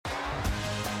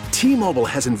T-Mobile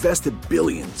has invested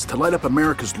billions to light up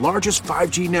America's largest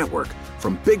 5G network,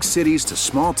 from big cities to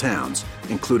small towns,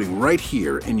 including right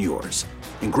here in yours.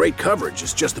 And great coverage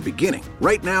is just the beginning.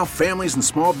 Right now, families and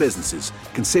small businesses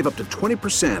can save up to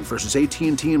 20% versus AT&T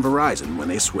and Verizon when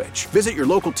they switch. Visit your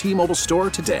local T-Mobile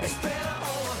store today.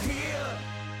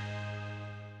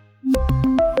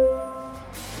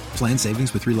 Plan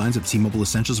savings with 3 lines of T-Mobile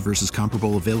Essentials versus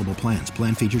comparable available plans.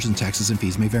 Plan features and taxes and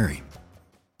fees may vary.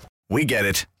 We get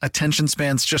it. Attention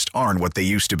spans just aren't what they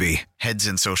used to be. Heads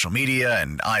in social media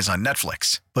and eyes on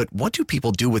Netflix. But what do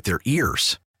people do with their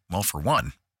ears? Well, for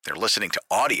one, they're listening to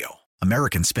audio.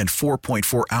 Americans spend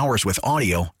 4.4 hours with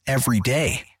audio every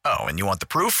day. Oh, and you want the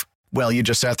proof? Well, you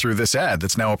just sat through this ad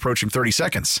that's now approaching 30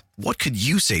 seconds. What could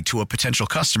you say to a potential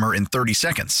customer in 30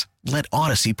 seconds? Let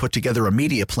Odyssey put together a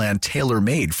media plan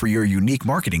tailor-made for your unique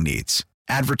marketing needs.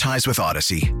 Advertise with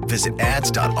Odyssey. Visit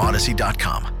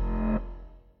ads.odyssey.com.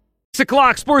 6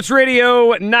 o'clock, Sports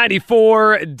Radio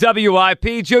 94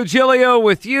 WIP. Joe Giglio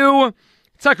with you.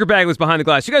 Tucker Bagley's behind the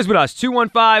glass. You guys with us,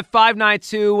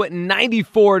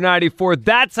 215-592-9494.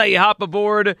 That's how you hop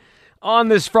aboard on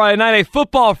this Friday night, a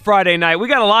football Friday night. We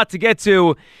got a lot to get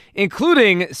to,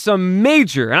 including some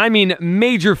major, and I mean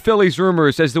major Phillies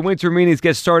rumors as the winter meetings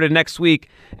get started next week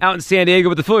out in San Diego.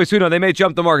 But the Phillies, who know, they may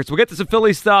jump the markets. We'll get to some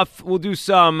Philly stuff. We'll do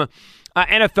some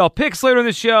NFL picks later in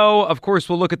the show. Of course,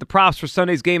 we'll look at the props for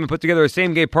Sunday's game and put together a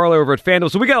same-game parlay over at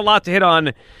FanDuel. So we got a lot to hit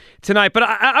on tonight. But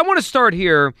I want to start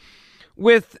here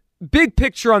with big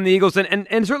picture on the Eagles,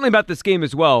 and certainly about this game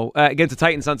as well against the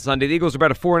Titans on Sunday. The Eagles are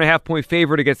about a 4.5-point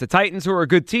favorite against the Titans, who are a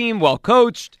good team, well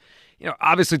coached. You know,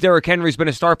 obviously Derrick Henry's been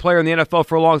a star player in the NFL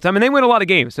for a long time, and they win a lot of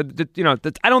games. So,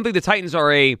 I don't think the Titans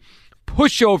are a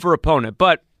pushover opponent,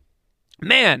 but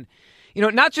man,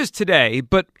 not just today,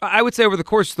 but I would say over the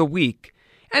course of the week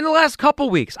and the last couple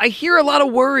weeks, I hear a lot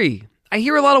of worry. I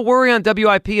hear a lot of worry on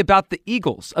WIP about the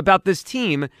Eagles, about this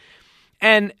team,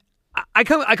 and I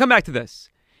come back to this.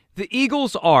 The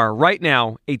Eagles are, right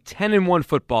now, a 10-1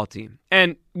 football team.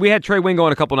 And we had Trey Wingo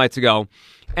on a couple nights ago,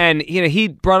 and he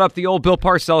brought up the old Bill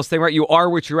Parcells thing, right? You are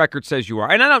what your record says you are.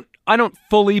 And I don't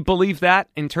fully believe that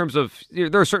in terms of,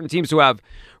 there are certain teams who have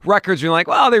records, you're like,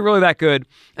 well, they're really that good.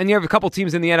 And you have a couple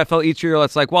teams in the NFL each year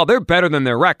that's like, well, they're better than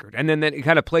their record. And then it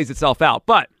kind of plays itself out.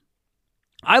 But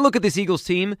I look at this Eagles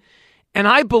team, and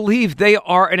I believe they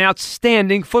are an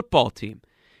outstanding football team.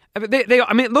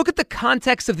 I mean, look at the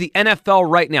context of the NFL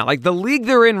right now, like the league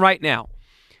they're in right now.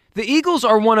 The Eagles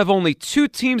are one of only 2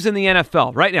 teams in the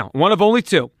NFL right now, one of only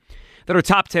 2, that are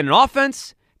top 10 in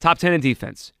offense, top 10 in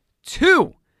defense.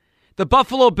 2. The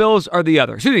Buffalo Bills are the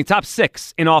other. Excuse me, top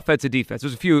 6 in offense and defense.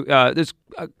 There's there's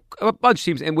a bunch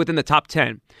of teams within the top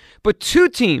 10. But 2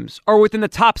 teams are within the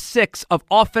top 6 of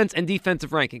offense and defensive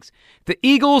rankings. The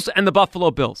Eagles and the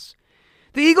Buffalo Bills.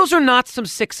 The Eagles are not some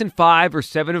 6-5 or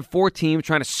 7-4 team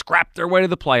trying to scrap their way to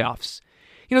the playoffs.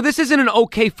 This isn't an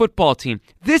okay football team.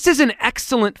 This is an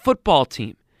excellent football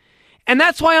team. And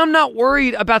that's why I'm not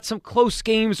worried about some close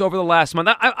games over the last month.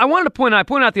 I wanted to point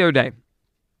out the other day,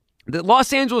 the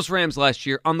Los Angeles Rams last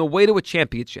year, on the way to a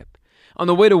championship, on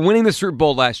the way to winning the Super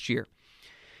Bowl last year,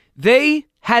 they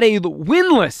had a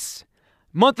winless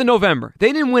month of November.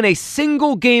 They didn't win a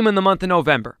single game in the month of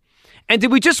November. And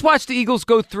did we just watch the Eagles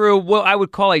go through what I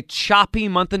would call a choppy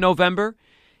month of November?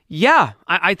 Yeah,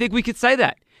 I think we could say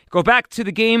that. Go back to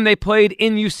the game they played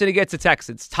in Houston against the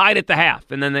Texans, tied at the half,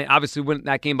 and then they obviously win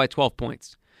that game by 12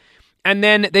 points. And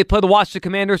then they play the Washington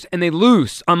Commanders, and they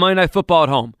lose on Monday Night Football at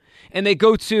home. And they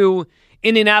go to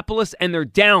Indianapolis, and they're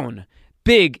down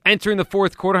big entering the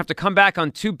fourth quarter, have to come back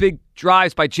on 2 big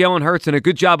drives by Jalen Hurts and a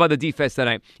good job by the defense that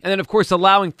night. And then, of course,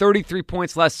 allowing 33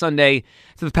 points last Sunday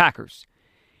to the Packers.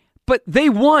 But they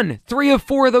won 3 of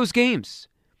 4 of those games.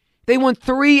 They won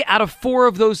 3 out of 4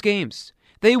 of those games.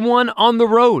 They won on the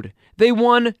road. They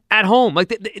won at home.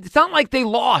 It's not like they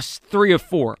lost 3 of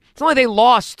 4. It's not like they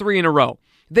lost 3 in a row.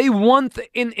 They won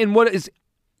in what is,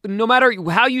 no matter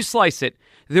how you slice it,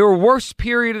 their worst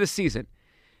period of the season.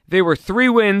 They were 3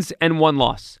 wins and 1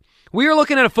 loss. We are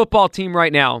looking at a football team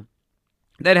right now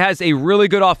that has a really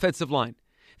good offensive line,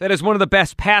 that is one of the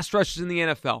best pass rushes in the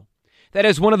NFL, that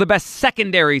is one of the best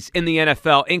secondaries in the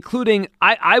NFL, including,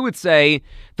 I would say,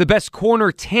 the best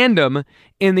corner tandem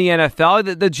in the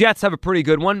NFL. The Jets have a pretty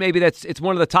good one. Maybe it's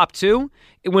one of the top 2.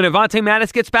 When Avonte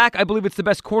Maddox gets back, I believe it's the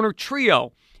best corner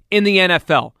trio in the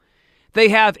NFL. They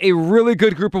have a really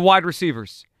good group of wide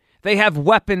receivers. They have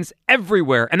weapons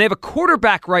everywhere, and they have a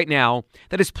quarterback right now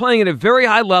that is playing at a very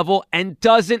high level and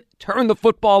doesn't turn the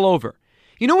football over.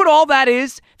 You know what all that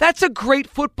is? That's a great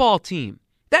football team.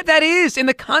 That is, in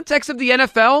the context of the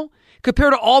NFL,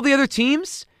 compared to all the other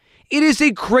teams, It is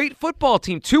a great football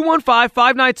team.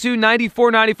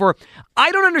 215-592-9494.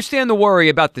 I don't understand the worry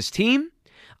about this team.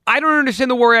 I don't understand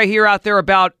the worry I hear out there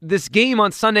about this game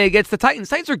on Sunday against the Titans.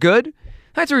 Titans are good.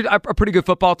 Titans are a pretty good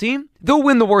football team. They'll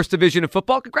win the worst division of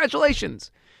football.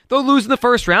 Congratulations. They'll lose in the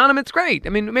first round. I mean, it's great. I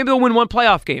mean, maybe they'll win one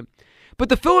playoff game. But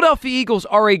the Philadelphia Eagles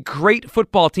are a great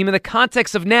football team in the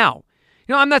context of now.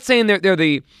 I'm not saying they're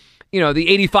the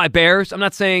 85 Bears. I'm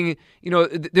not saying,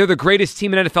 they're the greatest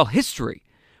team in NFL history.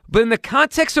 But in the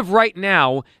context of right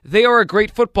now, they are a great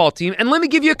football team. And let me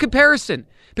give you a comparison,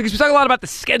 because we talk a lot about the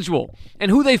schedule and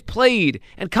who they've played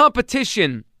and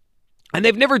competition. And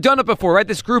they've never done it before, right?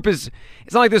 It's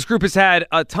not like this group has had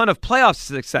a ton of playoff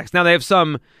success. Now they have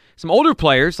some older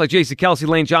players like Jason Kelce,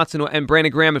 Lane Johnson, and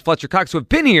Brandon Graham and Fletcher Cox who have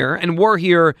been here and were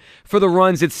here for the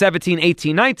runs at 17,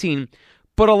 18, 19.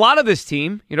 But a lot of this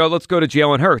team, let's go to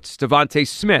Jalen Hurts, Devontae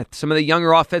Smith, some of the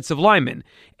younger offensive linemen,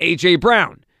 A.J.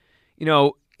 Brown.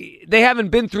 They haven't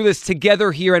been through this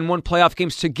together here and won playoff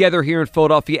games together here in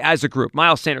Philadelphia as a group.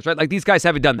 Miles Sanders, right? Like, these guys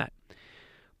haven't done that.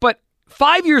 But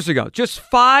 5 years ago, just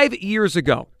 5 years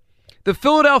ago, the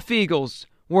Philadelphia Eagles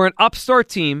were an upstart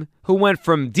team who went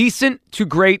from decent to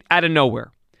great out of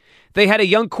nowhere. They had a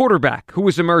young quarterback who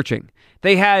was emerging.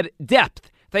 They had depth.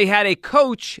 They had a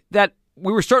coach that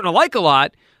we were starting to like a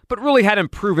lot, but really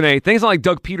hadn't proven anything. It's not like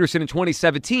Doug Peterson in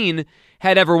 2017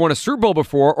 had ever won a Super Bowl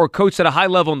before or coached at a high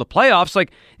level in the playoffs.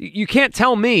 Like, you can't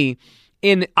tell me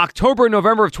in October and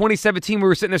November of 2017 we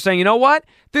were sitting there saying, you know what?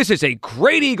 This is a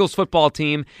great Eagles football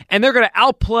team, and they're going to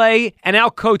outplay and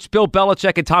outcoach Bill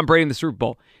Belichick and Tom Brady in the Super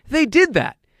Bowl. They did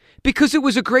that because it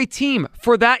was a great team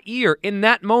for that year in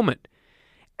that moment.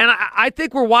 And I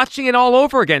think we're watching it all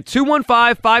over again.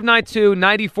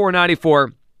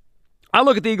 215-592-9494. I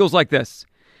look at the Eagles like this.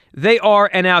 They are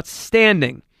an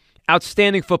outstanding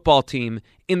football team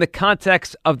in the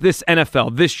context of this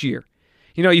NFL this year.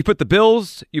 You put the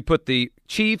Bills, you put the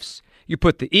Chiefs, you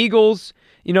put the Eagles.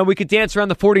 We could dance around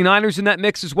the 49ers in that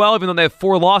mix as well, even though they have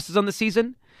 4 losses on the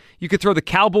season. You could throw the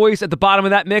Cowboys at the bottom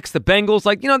of that mix, the Bengals.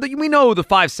 We know who the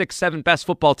 5, 6, 7 best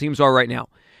football teams are right now.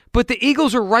 But the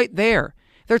Eagles are right there.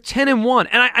 They're 10-1.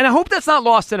 And I hope that's not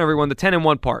lost on everyone, the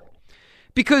 10-1 part.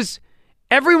 Because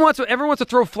everyone wants to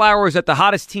throw flowers at the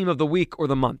hottest team of the week or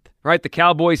the month, right? The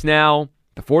Cowboys now,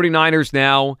 the 49ers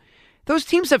now. Those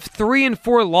teams have 3 and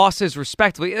 4 losses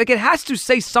respectively. Like, it has to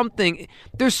say something.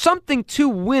 There's something to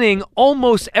winning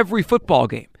almost every football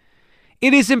game.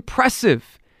 It is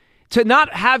impressive. To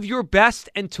not have your best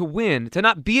and to win, to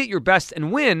not be at your best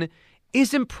and win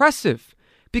is impressive.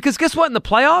 Because guess what? In the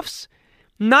playoffs,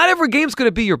 not every game's going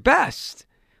to be your best.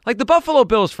 Like the Buffalo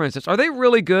Bills, for instance, are they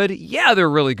really good? Yeah, they're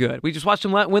really good. We just watched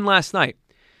them win last night.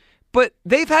 But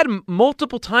they've had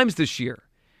multiple times this year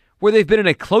where they've been in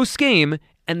a close game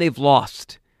and they've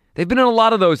lost. They've been in a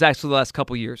lot of those actually the last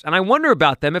couple years. And I wonder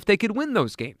about them if they could win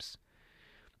those games.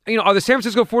 Are the San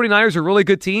Francisco 49ers a really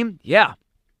good team? Yeah.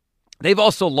 They've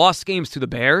also lost games to the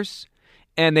Bears.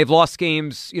 And they've lost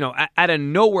games, out of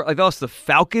nowhere. Like, they lost the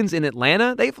Falcons in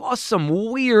Atlanta. They've lost some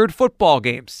weird football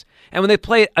games. And when they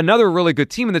play another really good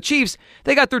team in the Chiefs,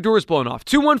 they got their doors blown off.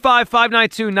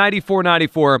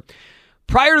 215-592-9494.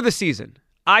 Prior to the season,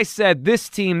 I said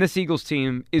this Eagles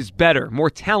team, is better, more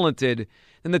talented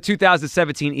than the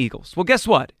 2017 Eagles. Well, guess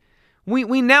what?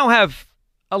 We now have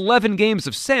 11 games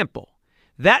of sample.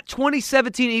 That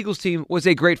 2017 Eagles team was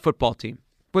a great football team.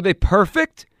 Were they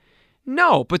perfect?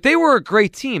 No, but they were a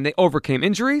great team. They overcame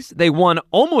injuries. They won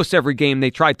almost every game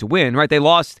they tried to win, right? They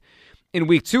lost in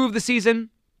week 2 of the season.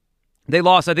 They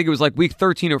lost, I think it was like week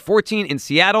 13 or 14 in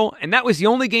Seattle, and that was the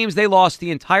only games they lost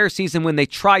the entire season when they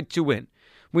tried to win.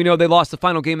 We know they lost the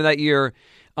final game of that year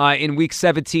in week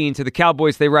 17 to the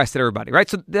Cowboys. They rested everybody, right?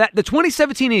 So the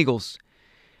 2017 Eagles,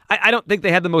 I don't think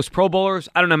they had the most Pro Bowlers.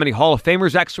 I don't know how many Hall of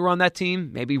Famers actually were on that team.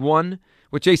 Maybe one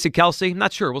with Jason Kelce. I'm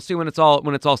not sure. We'll see when it's all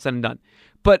said and done.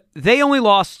 But they only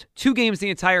lost 2 games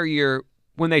the entire year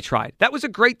when they tried. That was a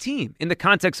great team in the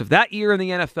context of that year in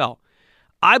the NFL.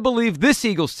 I believe this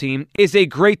Eagles team is a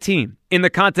great team in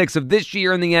the context of this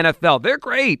year in the NFL. They're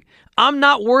great. I'm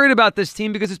not worried about this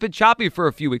team because it's been choppy for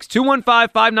a few weeks.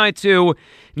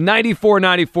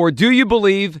 215-592-9494. Do you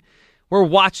believe we're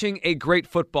watching a great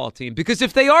football team? Because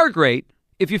if they are great,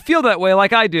 if you feel that way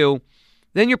like I do,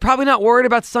 then you're probably not worried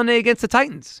about Sunday against the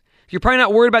Titans. You're probably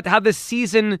not worried about how this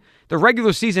season, the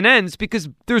regular season, ends because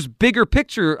there's bigger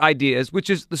picture ideas, which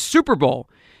is the Super Bowl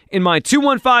in mind.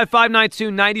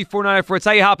 215-592-9494. It's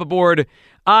how you hop aboard.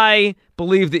 I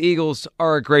believe the Eagles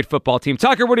are a great football team.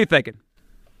 Tucker, what are you thinking?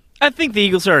 I think the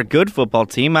Eagles are a good football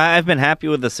team. I've been happy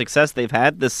with the success they've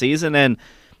had this season, and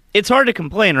it's hard to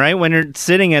complain, right? When you're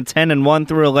sitting at 10-1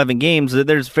 through 11 games,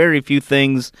 there's very few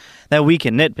things that we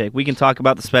can nitpick. We can talk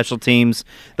about the special teams,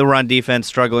 the run defense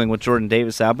struggling with Jordan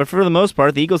Davis out, but for the most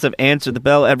part, the Eagles have answered the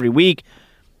bell every week.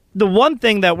 The one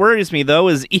thing that worries me, though,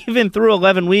 is even through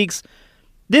 11 weeks,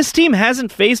 this team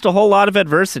hasn't faced a whole lot of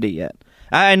adversity yet.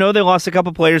 I know they lost a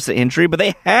couple players to injury, but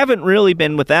they haven't really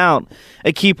been without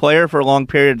a key player for a long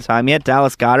period of time yet.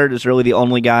 Dallas Goedert is really the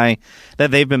only guy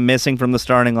that they've been missing from the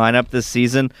starting lineup this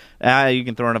season. You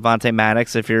can throw in Avonte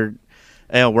Maddox if you're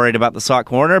worried about the slot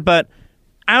corner. But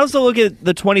I also look at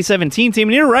the 2017 team,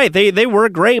 and you're right, they were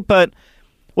great, but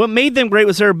what made them great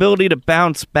was their ability to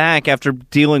bounce back after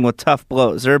dealing with tough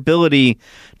blows, their ability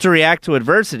to react to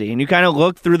adversity. And you kind of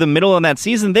look through the middle of that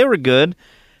season, they were good.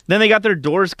 Then they got their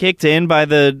doors kicked in by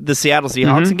the Seattle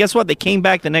Seahawks, and guess what? They came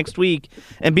back the next week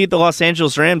and beat the Los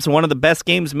Angeles Rams in one of the best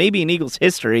games maybe in Eagles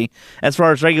history as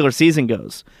far as regular season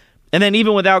goes. And then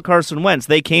even without Carson Wentz,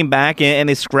 they came back and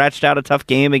they scratched out a tough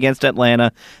game against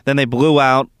Atlanta. Then they blew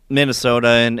out Minnesota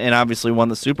and obviously won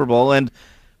the Super Bowl. And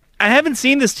I haven't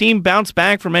seen this team bounce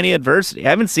back from any adversity. I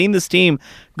haven't seen this team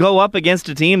go up against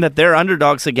a team that they're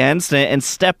underdogs against and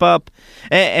step up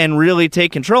and really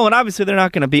take control. And obviously they're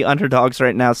not going to be underdogs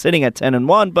right now sitting at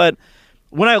 10-1. But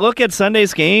when I look at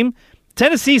Sunday's game,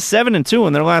 Tennessee's 7-2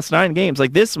 in their last 9 games.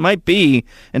 Like, this might be,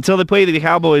 until they play the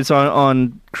Cowboys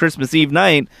on Christmas Eve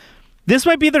night, this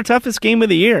might be their toughest game of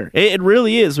the year. It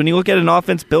really is. When you look at an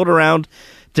offense built around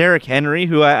Derrick Henry,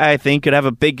 who I think could have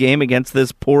a big game against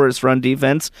this porous run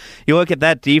defense. You look at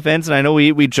that defense, and I know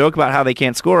we joke about how they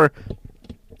can't score.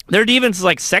 Their defense is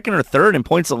like second or third in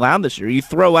points allowed this year. You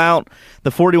throw out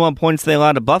the 41 points they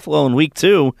allowed to Buffalo in Week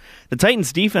 2, the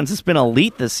Titans' defense has been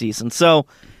elite this season. So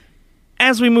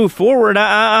as we move forward,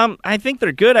 I think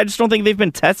they're good. I just don't think they've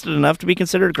been tested enough to be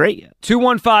considered great yet.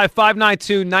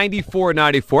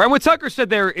 215-592-9494. And what Tucker said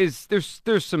there's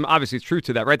some obviously truth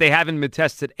to that, right? They haven't been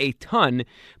tested a ton.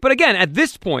 But again, at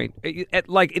this point, at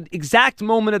like an exact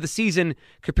moment of the season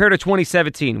compared to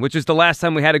 2017, which is the last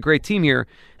time we had a great team here,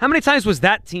 how many times was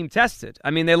that team tested?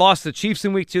 I mean, they lost the Chiefs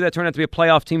in Week 2. That turned out to be a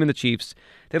playoff team in the Chiefs.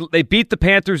 They beat the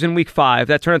Panthers in Week 5.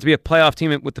 That turned out to be a playoff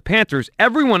team with the Panthers.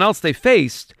 Everyone else they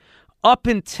faced up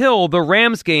until the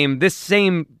Rams game, this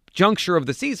same juncture of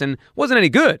the season, wasn't any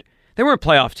good. They weren't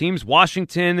playoff teams.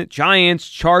 Washington, Giants,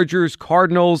 Chargers,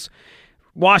 Cardinals,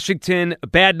 Washington, a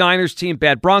bad Niners team,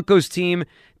 bad Broncos team,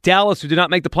 Dallas, who did not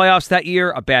make the playoffs that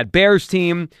year, a bad Bears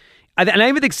team. And I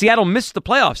even think Seattle missed the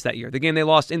playoffs that year. The game they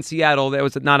lost in Seattle, that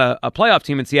was not a playoff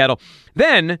team in Seattle.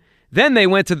 Then they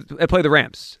went to play the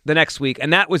Rams the next week,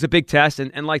 and that was a big test.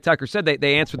 And like Tucker said,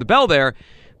 they answered the bell there.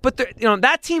 But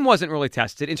that team wasn't really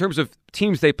tested in terms of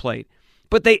teams they played.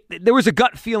 But there was a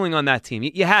gut feeling on that team.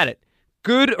 You had it.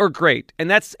 Good or great. And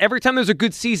that's every time there's a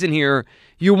good season here,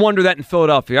 you wonder that in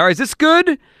Philadelphia. All right, is this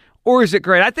good or is it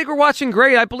great? I think we're watching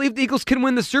great. I believe the Eagles can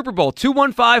win the Super Bowl.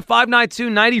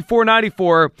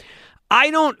 215-592-9494.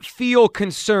 I don't feel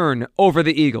concern over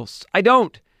the Eagles. I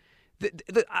don't.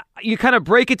 You kind of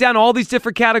break it down all these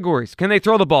different categories. Can they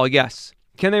throw the ball? Yes.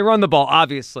 Can they run the ball?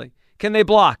 Obviously. Can they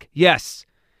block? Yes.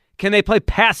 Can they play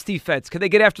pass defense? Can they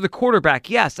get after the quarterback?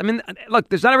 Yes. I mean, look,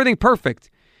 there's not everything perfect,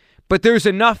 but there's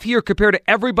enough here compared to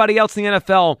everybody else in the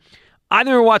NFL. I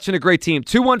think we're watching a great team.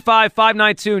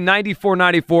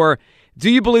 215-592-9494. Do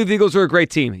you believe the Eagles are a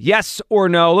great team? Yes or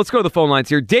no? Let's go to the phone lines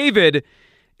here. David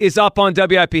is up on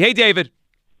WIP. Hey, David.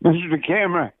 Mr.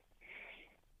 McCamera,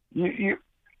 you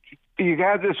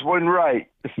got this one right.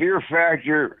 The fear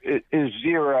factor is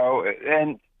 0,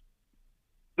 and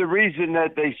the reason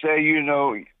that they say, you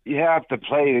have to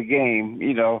play the game,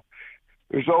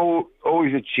 there's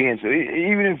always a chance.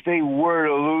 Even if they were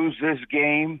to lose this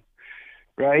game,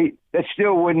 right, that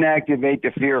still wouldn't activate the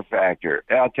fear factor.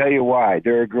 And I'll tell you why.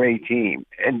 They're a great team.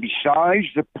 And besides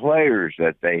the players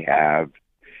that they have,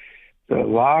 the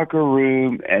locker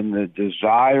room and the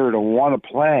desire to want to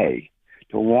play,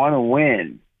 to want to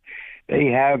win, they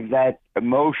have that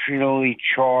emotionally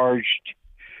charged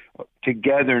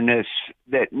togetherness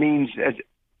that means as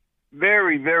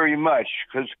very, very much,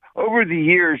 because over the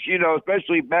years,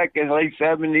 especially back in the late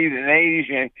 70s and 80s,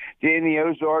 and Danny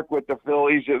Ozark with the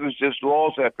Phillies, it was just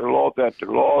loss after loss after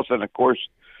loss. And of course,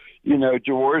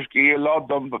 Jaworski, you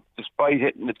loved him, but despite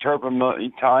hitting the turf a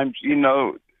million times, and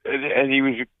he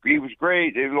was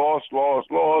great. They lost.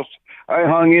 I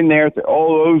hung in there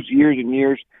all those years and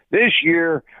years. This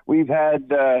year, we've had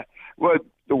the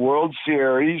World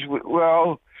Series.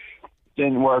 Well,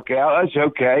 didn't work out. That's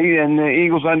okay. And the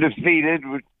Eagles undefeated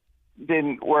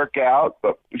didn't work out,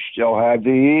 but we still have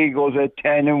the Eagles at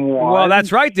 10-1. Well,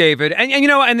 that's right, David.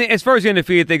 And as far as the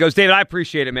undefeated thing goes, David, I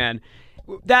appreciate it, man.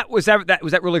 was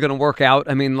that really going to work out?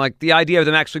 I mean, like the idea of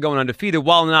them actually going undefeated,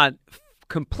 while not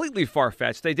completely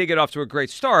far-fetched, they did get off to a great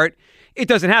start. It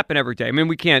doesn't happen every day. I mean,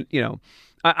 we can't,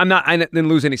 I didn't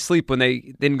lose any sleep when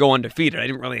they didn't go undefeated. I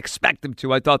didn't really expect them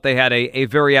to. I thought they had a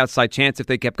very outside chance if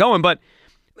they kept going. But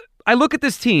I look at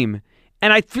this team,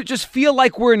 and I just feel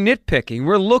like we're nitpicking.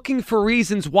 We're looking for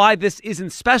reasons why this isn't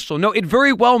special. No, it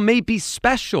very well may be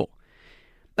special.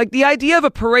 Like the idea of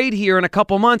a parade here in a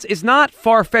couple months is not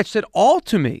far-fetched at all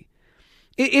to me.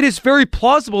 It is very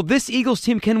plausible this Eagles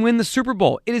team can win the Super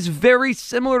Bowl. It is very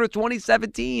similar to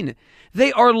 2017.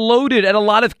 They are loaded at a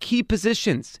lot of key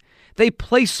positions. They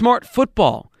play smart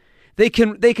football. They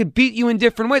can beat you in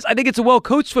different ways. I think it's a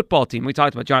well-coached football team. We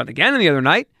talked about Jonathan Gannon the other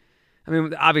night. I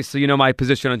mean, obviously, you know my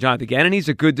position on Jonathan Gannon. He's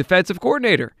a good defensive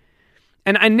coordinator.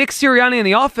 And Nick Sirianni in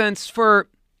the offense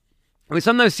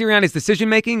sometimes Sirianni's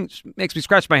decision-making makes me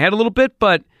scratch my head a little bit,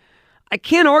 but I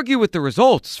can't argue with the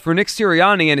results for Nick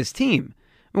Sirianni and his team.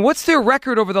 I mean, what's their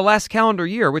record over the last calendar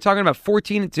year? We're talking about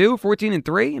 14-2,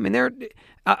 14-3. I mean, they're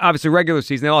obviously regular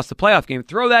season. They lost the playoff game.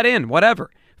 Throw that in, whatever.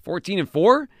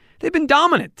 14-4. They've been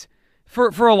dominant for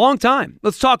a long time.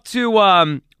 Let's talk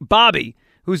to Bobby,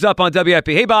 who's up on WIP.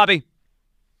 Hey, Bobby.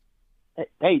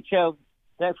 Hey, Joe.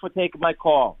 Thanks for taking my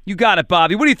call. You got it,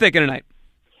 Bobby. What are you thinking tonight?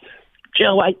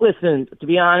 Joe, listen, to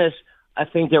be honest, I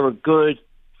think they're a good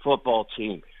football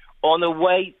team. On the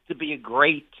way to be a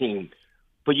great team.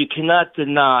 But you cannot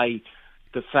deny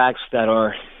the facts that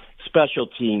our special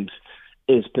teams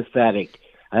is pathetic.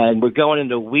 And we're going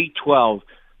into Week 12,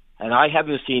 and I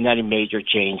haven't seen any major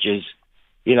changes.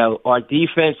 Our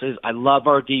defense I love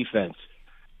our defense.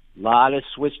 A lot of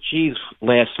Swiss cheese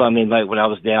last Sunday night when I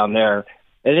was down there,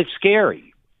 and it's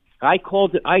scary. I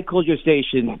called your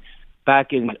station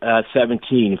back in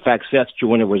 17. In fact, Seth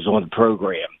Joyner was on the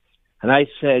program. And I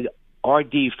said, our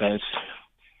defense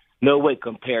no way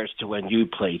compares to when you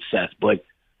played, Seth, but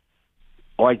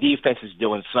our defense is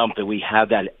doing something. We have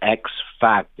that X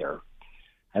factor,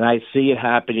 and I see it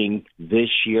happening this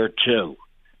year too.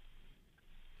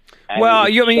 And well,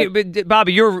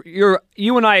 Bobby,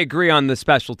 you and I agree on the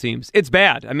special teams. It's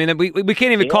bad. I mean, we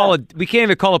can't even call it. We can't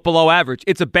even call it below average.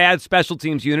 It's a bad special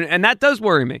teams unit, and that does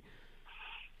worry me.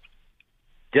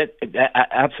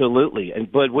 Absolutely.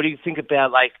 But what do you think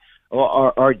about like?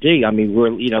 Our D, I mean,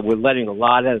 we're letting a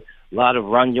lot of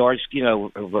run yards,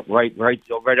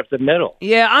 right up the middle.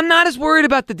 Yeah, I'm not as worried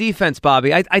about the defense,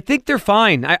 Bobby. I think they're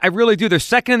fine. I really do. They're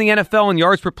second in the NFL in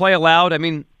yards per play allowed. I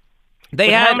mean,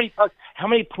 how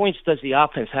many points does the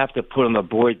offense have to put on the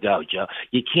board, though, Joe?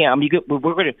 You can't. I mean, we're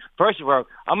going to. First of all,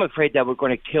 I'm afraid that we're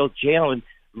going to kill Jalen,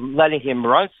 letting him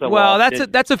run so well. Well,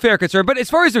 that's a fair concern. But as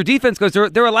far as their defense goes,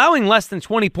 they're allowing less than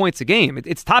 20 points a game.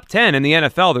 It's top 10 in the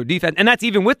NFL, their defense. And that's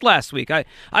even with last week. I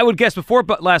would guess before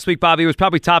last week, Bobby, it was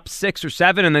probably top 6 or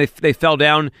 7, and they fell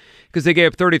down because they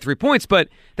gave up 33 points. But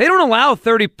they don't allow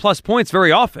 30-plus points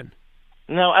very often.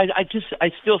 No, I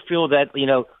still feel that,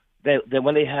 that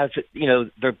when they have,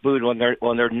 their boot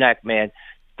on their neck, man,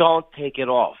 don't take it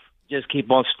off. Just keep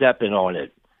on stepping on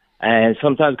it. And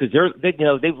sometimes because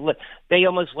they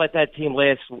almost let that team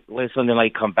last Sunday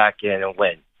night come back in and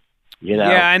win.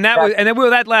 Yeah, and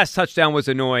that last touchdown was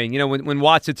annoying. When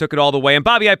Watson took it all the way. And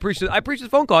Bobby, I appreciate the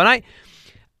phone call. And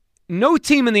no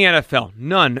team in the NFL,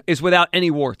 none, is without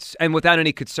any warts and without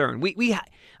any concern.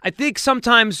 I think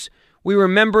sometimes we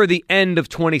remember the end of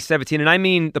 2017, and I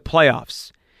mean the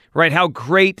playoffs, right? How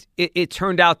great it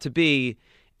turned out to be.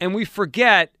 And we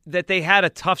forget that they had a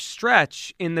tough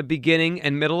stretch in the beginning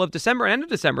and middle of December, end of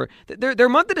December. Their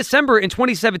month of December in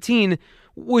 2017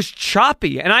 was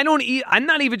choppy. And I'm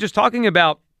not even just talking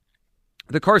about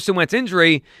the Carson Wentz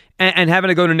injury and having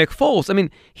to go to Nick Foles. I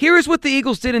mean, here's what the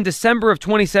Eagles did in December of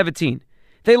 2017.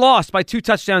 They lost by 2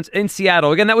 touchdowns in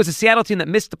Seattle. Again, that was a Seattle team that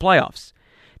missed the playoffs.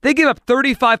 They gave up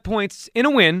 35 points in a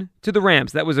win to the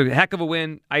Rams. That was a heck of a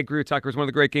win. I agree with Tucker. It was one of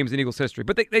the great games in Eagles history.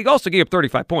 But they also gave up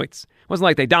 35 points. It wasn't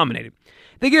like they dominated.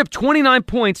 They gave up 29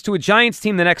 points to a Giants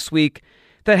team the next week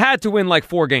that had to win like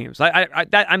 4 games.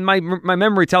 My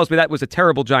memory tells me that was a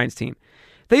terrible Giants team.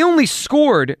 They only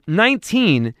scored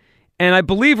 19, and I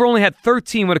believe we only had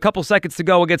 13 with a couple seconds to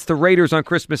go against the Raiders on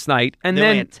Christmas night. And they then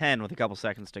only had 10 with a couple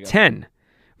seconds to go. 10.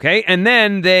 Okay, and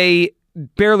then they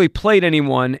barely played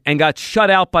anyone and got shut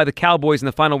out by the Cowboys in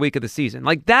the final week of the season.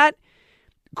 Like that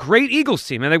great Eagles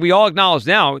team, and we all acknowledge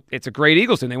now it's a great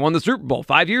Eagles team. They won the Super Bowl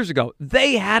 5 years ago.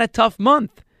 They had a tough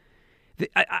month.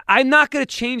 I'm not going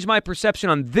to change my perception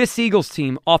on this Eagles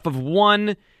team off of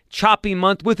one choppy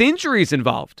month with injuries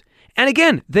involved. And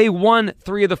again, they won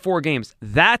 3 of the 4 games.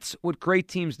 That's what great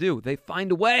teams do. They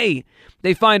find a way.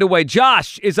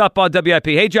 Josh is up on WIP.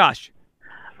 Hey, Josh.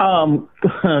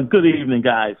 Good evening,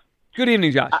 guys. Good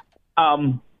evening, Josh.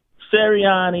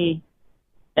 Sirianni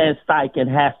and Steichen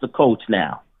has to coach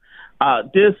now.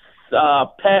 This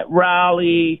Pat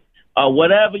Riley,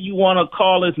 whatever you want to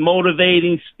call it,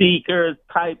 motivating speaker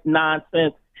type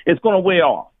nonsense, it's going to wear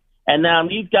off. And now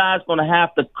these guys are going to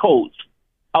have to coach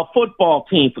a football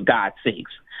team, for God's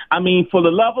sakes. I mean, for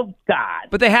the love of God.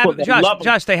 But they haven't,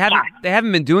 Josh. They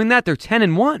haven't been doing that. They're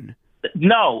 10-1.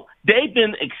 No, they've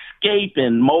been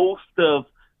escaping most of,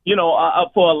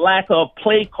 for a lack of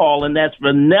play calling. That's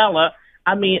vanilla.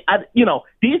 I mean,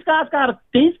 these guys gotta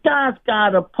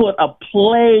put a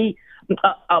play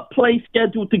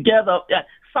schedule together.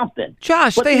 Something.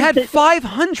 Josh, but they had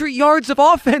 500 yards of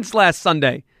offense last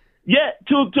Sunday. Yeah,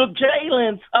 to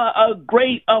Jalen's a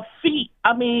great feat.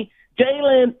 I mean,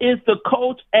 Jalen is the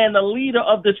coach and the leader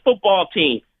of this football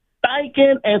team.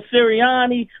 Steichen and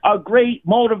Sirianni are great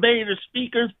motivator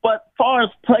speakers, but as far as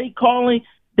play calling,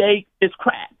 it's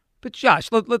crap. But Josh,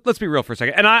 let's be real for a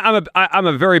second. And I'm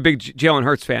a very big Jalen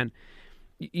Hurts fan.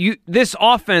 This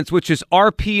offense, which is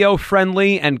RPO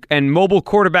friendly and mobile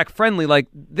quarterback friendly, like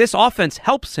this offense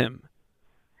helps him.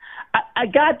 I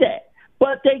got that.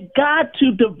 But they got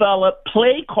to develop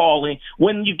play calling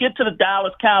when you get to the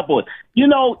Dallas Cowboys.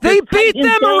 They beat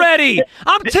them already.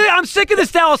 I'm sick of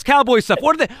this Dallas Cowboys stuff.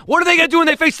 What are they going to do when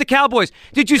they face the Cowboys?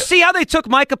 Did you see how they took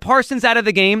Micah Parsons out of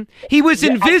the game? He was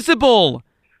invisible.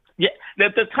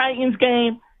 The Titans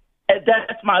game,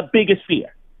 that's my biggest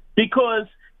fear because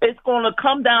it's going to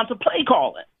come down to play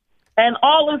calling. And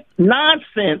all this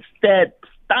nonsense that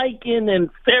Steichen and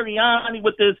Sirianni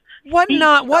with this. I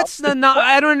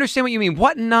don't understand what you mean.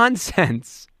 What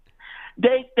nonsense?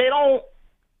 They don't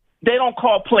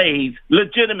call plays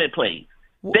legitimate plays.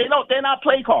 They're not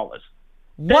play callers.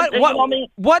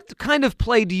 What kind of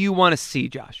play do you want to see,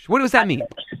 Josh? What does that mean?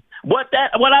 What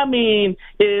I mean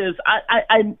is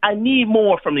I need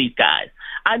more from these guys.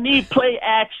 I need play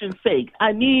action fake.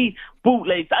 I need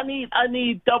bootlegs. I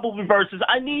need double reverses.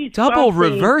 I need double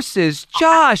reverses.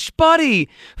 Josh, buddy,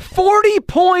 40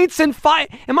 points and 5.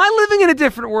 Am I living in a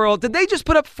different world? Did they just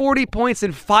put up 40 points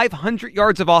and 500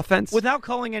 yards of offense without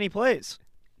calling any plays?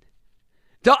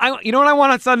 You know what I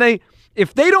want on Sunday?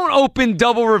 If they don't open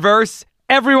double reverse,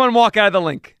 everyone walk out of the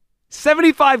link.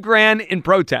 $75,000 in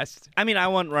protest. I mean, I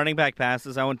want running back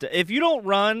passes. If you don't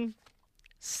run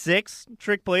 6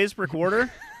 trick plays per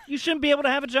quarter, you shouldn't be able to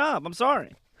have a job. I'm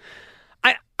sorry.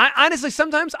 I honestly,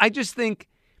 sometimes I just think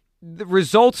the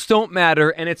results don't matter,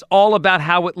 and it's all about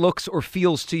how it looks or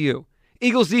feels to you.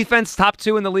 Eagles defense, top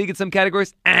 2 in the league in some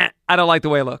categories. I don't like the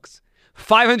way it looks.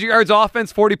 500 yards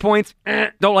offense, 40 points.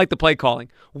 Don't like the play calling.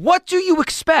 What do you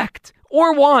expect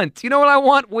or want? You know what I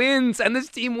want? Wins, and this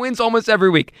team wins almost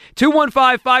every week.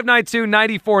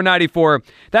 215-592-9494.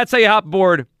 That's how you hop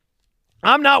aboard.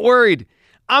 I'm not worried.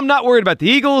 I'm not worried about the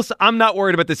Eagles. I'm not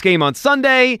worried about this game on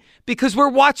Sunday because we're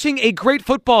watching a great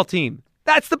football team.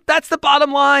 That's the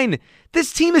bottom line.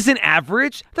 This team isn't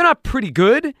average. They're not pretty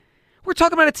good. We're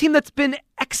talking about a team that's been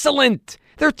excellent.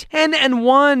 They're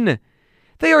 10-1.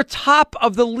 They are top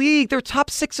of the league. They're top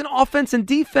 6 in offense and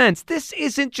defense. This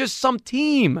isn't just some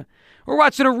team. We're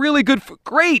watching a really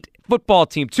great football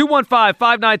team.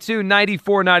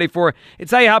 215-592-9494.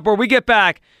 It's how you hop aboard. We get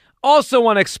back. Also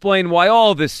want to explain why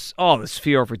all this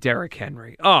fear over Derrick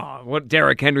Henry. What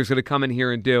Derrick Henry's going to come in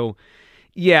here and do.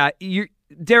 Yeah,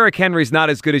 Derrick Henry's not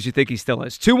as good as you think he still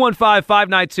is.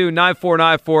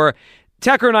 215-592-9494.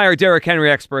 Tecker and I are Derrick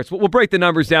Henry experts. We'll break the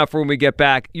numbers down for when we get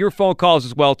back. Your phone calls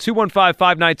as well.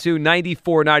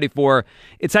 215-592-9494.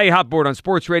 It's how you hop aboard on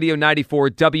Sports Radio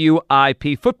 94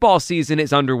 WIP. Football season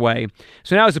is underway.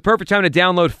 So now is the perfect time to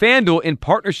download FanDuel in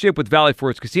partnership with Valley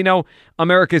Forge Casino,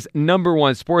 America's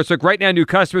 #1 sportsbook. Right now, new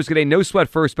customers get a no-sweat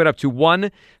first bet up to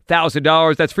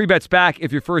 $1,000. That's free bets back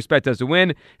if your first bet doesn't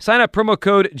win. Sign up promo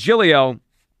code Giglio.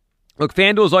 Look,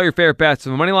 FanDuel is all your favorite bets,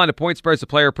 from money line to point spreads to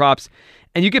player props,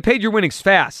 and you get paid your winnings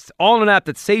fast. All in an app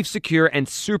that's safe, secure, and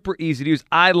super easy to use.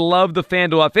 I love the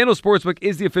FanDuel app. FanDuel Sportsbook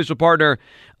is the official partner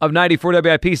of 94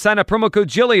 WIP. Sign up promo code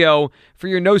Giglio for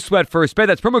your no-sweat first bet.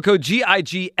 That's promo code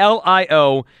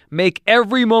GIGLIO. Make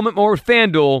every moment more with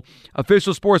FanDuel,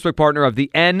 official sportsbook partner of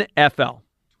the NFL.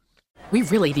 We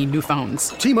really need new phones.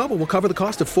 T-Mobile will cover the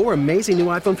cost of 4 amazing new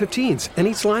iPhone 15s, and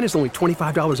each line is only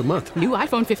 $25 a month. New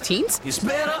iPhone 15s? It's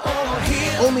better over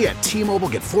here. Only at T-Mobile,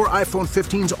 get 4 iPhone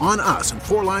 15s on us and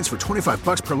 4 lines for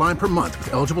 $25 per line per month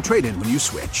with eligible trade-in when you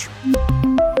switch.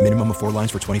 Minimum of 4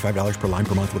 lines for $25 per line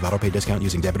per month with autopay discount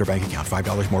using debit or bank account.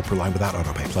 $5 more per line without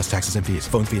autopay, plus taxes and fees.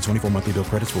 Phone fee at 24 monthly bill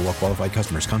credits for well-qualified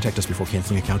customers. Contact us before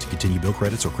canceling account to continue bill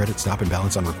credits or credit stop and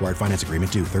balance on required finance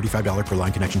agreement due. $35 per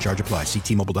line connection charge applies. See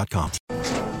T-Mobile.com.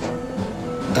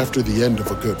 After the end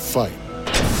of a good fight,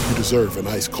 you deserve an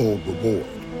ice-cold reward.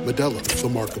 Modelo is the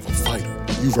mark of a fighter.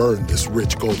 You've earned this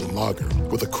rich golden lager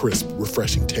with a crisp,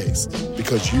 refreshing taste.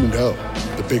 Because you know,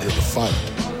 the bigger the fight,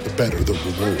 the better the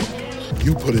reward.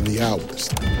 You put in the hours,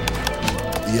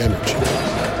 the energy,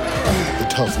 the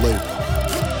tough labor.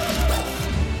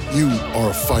 You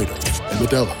are a fighter, and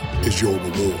Modelo is your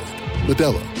reward.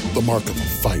 Modelo, the mark of a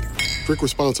fighter. Drink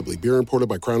responsibly. Beer imported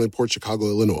by Crown Imports, Chicago,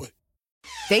 Illinois.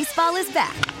 Baseball is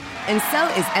back, and so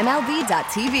is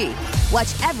MLB.tv. Watch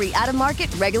every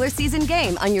out-of-market regular season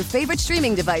game on your favorite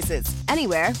streaming devices,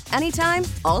 anywhere, anytime,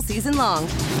 all season long.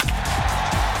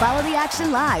 Follow the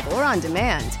action live or on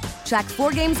demand. Track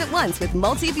 4 games at once with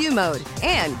multi-view mode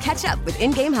and catch up with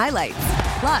in-game highlights.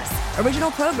 Plus,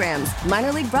 original programs,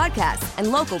 minor league broadcasts,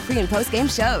 and local pre- and post-game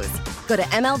shows. Go to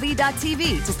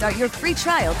MLB.tv to start your free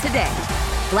trial today.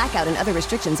 Blackout and other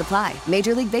restrictions apply.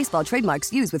 Major League Baseball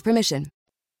trademarks used with permission.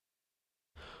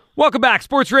 Welcome back.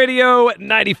 Sports Radio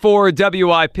 94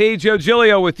 WIP. Joe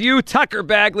Giglio with you. Tucker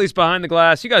Bagley's behind the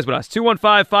glass. You guys with us.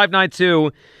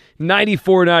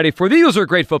 215-592-9494. The Eagles are a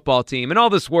great football team, and all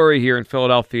this worry here in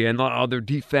Philadelphia and all their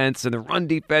defense and the run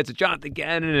defense and Jonathan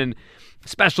Gannon and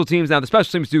special teams. Now, the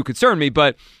special teams do concern me,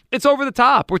 but it's over the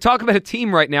top. We're talking about a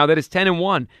team right now that is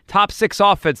 10-1, top 6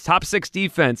 offense, top 6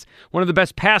 defense, one of the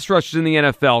best pass rushers in the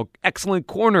NFL, excellent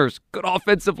corners, good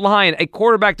offensive line, a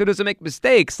quarterback that doesn't make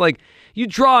mistakes. Like, you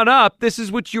draw it up, this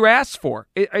is what you asked for.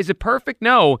 Is it perfect?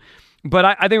 No. But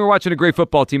I think we're watching a great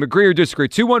football team. Agree or disagree?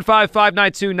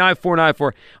 215-592-9494.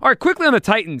 All right, quickly on the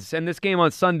Titans and this game on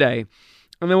Sunday,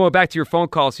 and then we'll go back to your phone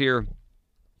calls here.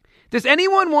 Does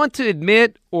anyone want to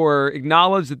admit or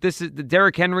acknowledge that that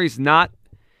Derrick Henry's not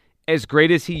as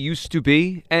great as he used to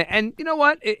be? And you know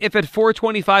what? If at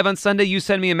 4:25 on Sunday you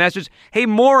send me a message, hey,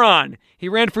 moron, he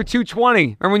ran for 220.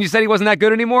 Remember when you said he wasn't that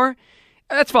good anymore?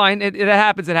 That's fine. It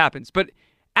happens. It happens. But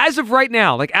as of right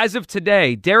now, like as of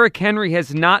today, Derrick Henry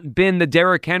has not been the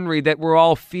Derrick Henry that we're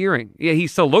all fearing. Yeah, he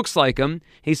still looks like him.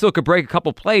 He still could break a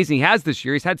couple plays, and he has this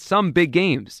year. He's had some big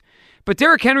games. But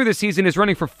Derrick Henry this season is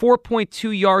running for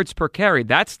 4.2 yards per carry.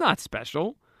 That's not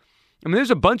special. I mean, there's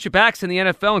a bunch of backs in the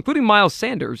NFL, including Miles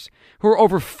Sanders, who are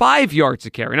over 5 yards a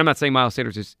carry. And I'm not saying Miles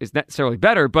Sanders is necessarily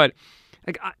better, but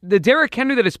like the Derrick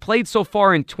Henry that has played so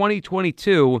far in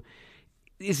 2022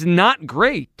 is not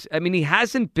great. I mean, he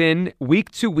hasn't been week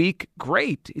to week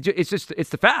great. It's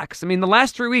the facts. I mean, the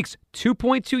last 3 weeks,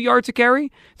 2.2 yards a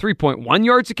carry, 3.1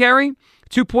 yards a carry,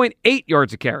 2.8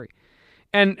 yards a carry.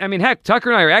 And, I mean, heck, Tucker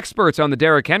and I are experts on the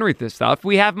Derrick Henry this stuff.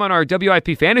 We have him on our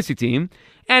WIP fantasy team.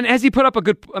 And has he put up a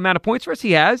good amount of points for us?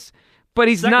 He has. But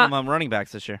he's second not among running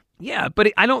backs this year. Yeah,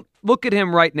 but I don't look at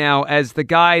him right now as the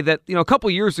guy that, a couple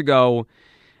years ago,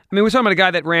 I mean, we're talking about a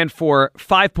guy that ran for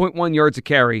 5.1 yards a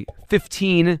carry,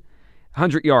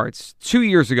 1,500 yards. 2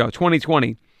 years ago,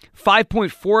 2020,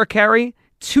 5.4 a carry,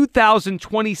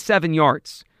 2,027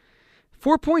 yards.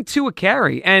 4.2 a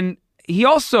carry. And he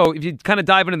also, if you kind of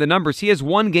dive into the numbers, he has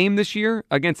one game this year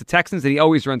against the Texans that he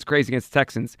always runs crazy against the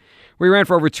Texans, where he ran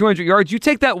for over 200 yards. You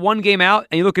take that one game out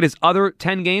and you look at his other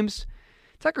 10 games,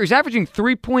 Tucker, he's averaging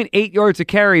 3.8 yards a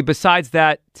carry besides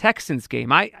that Texans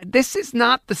game. This is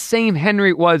not the same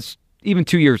Henry it was even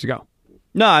 2 years ago.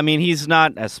 No, I mean, he's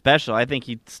not as special. I think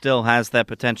he still has that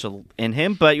potential in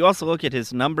him, but you also look at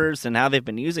his numbers and how they've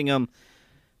been using him.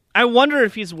 I wonder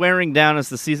if he's wearing down as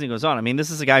the season goes on. I mean, this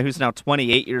is a guy who's now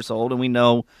 28 years old, and we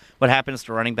know what happens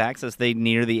to running backs as they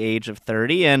near the age of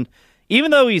 30. And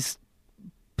even though he's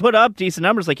put up decent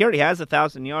numbers, like he already has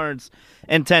 1,000 yards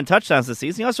and 10 touchdowns this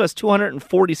season, he also has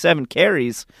 247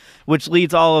 carries, which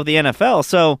leads all of the NFL.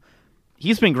 So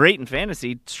he's been great in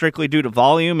fantasy, strictly due to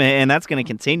volume, and that's going to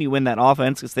continue in that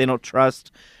offense because they don't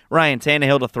trust Ryan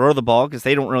Tannehill to throw the ball because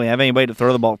they don't really have anybody to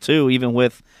throw the ball to, even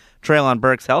with Treylon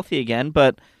Burks healthy again.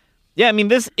 But yeah, I mean,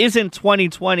 this isn't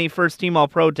 2020 first-team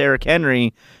All-Pro Derrick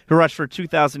Henry, who rushed for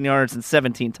 2,000 yards and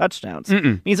 17 touchdowns. I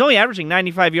mean, he's only averaging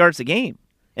 95 yards a game,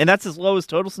 and that's his lowest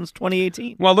total since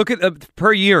 2018. Well, look at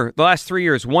per year, the last 3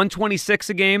 years, 126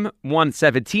 a game,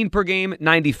 117 per game,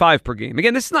 95 per game.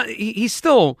 Again, this is not. He's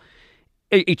still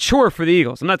a chore for the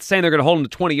Eagles. I'm not saying they're going to hold him to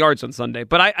 20 yards on Sunday,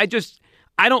 but I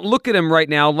don't look at him right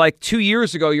now like 2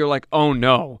 years ago. You're like, oh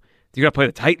no. You got to play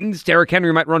the Titans. Derrick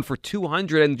Henry might run for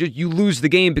 200, and you lose the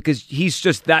game because he's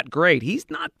just that great. He's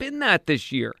not been that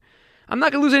this year. I'm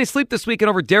not going to lose any sleep this weekend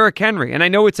over Derrick Henry, and I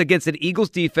know it's against an Eagles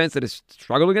defense that has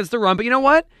struggled against the run, but you know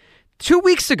what? 2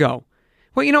 weeks ago,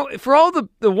 for all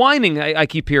the whining I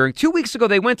keep hearing, 2 weeks ago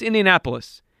they went to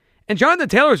Indianapolis, and Jonathan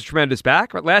Taylor's a tremendous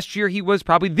back. Right? Last year he was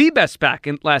probably the best back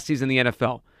last season in the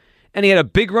NFL, and he had a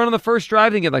big run on the first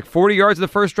drive. He had like 40 yards on the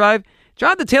first drive.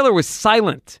 Jonathan Taylor was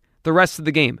silent the rest of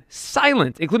the game.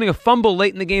 Silent, including a fumble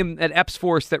late in the game at Epps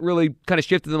Force that really kind of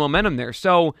shifted the momentum there.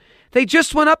 So they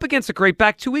just went up against a great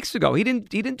back 2 weeks ago. He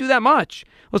didn't do that much.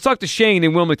 Let's talk to Shane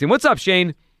in Wilmington. What's up,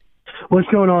 Shane? What's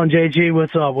going on, JG?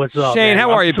 What's up? Shane, man?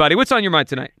 how are you, buddy? What's on your mind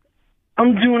tonight?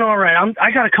 I'm doing all right.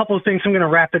 I got a couple of things I'm going to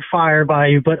rapid fire by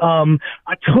you, but I'm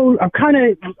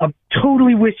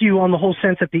totally with you on the whole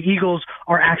sense that the Eagles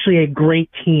are actually a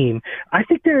great team. I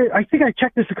think I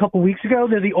checked this a couple of weeks ago.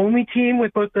 They're the only team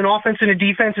with both an offense and a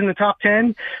defense in the top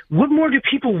 10. What more do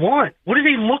people want? What are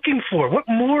they looking for? What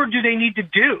more do they need to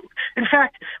do? In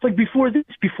fact, like before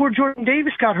Jordan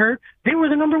Davis got hurt, they were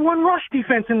the number 1 rush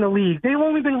defense in the league. They've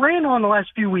only been ran on the last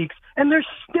few weeks, and they're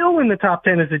still in the top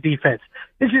 10 as a defense.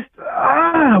 It's just,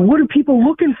 what are people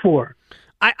looking for?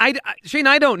 Shane,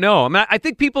 I don't know. I mean, I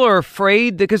think people are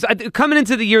afraid because coming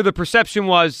into the year, the perception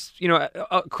was,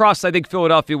 across, I think,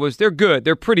 Philadelphia was they're good.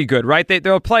 They're pretty good, right?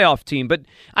 They're a playoff team, but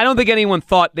I don't think anyone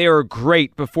thought they were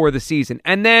great before the season.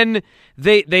 And then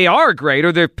they are great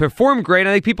or they perform great.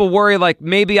 I think people worry like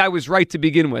maybe I was right to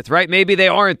begin with, right? Maybe they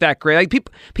aren't that great. Like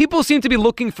people seem to be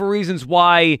looking for reasons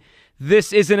why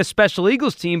this isn't a special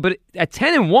Eagles team, but at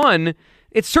 10-1,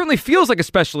 it certainly feels like a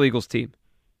special Eagles team.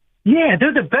 Yeah,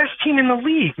 they're the best team in the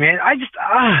league, man.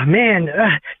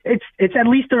 It's at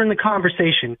least they're in the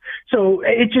conversation. So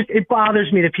it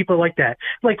bothers me that people are like that.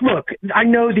 Like, look, I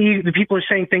know the people are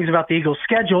saying things about the Eagles'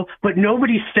 schedule, but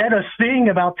nobody said a thing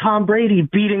about Tom Brady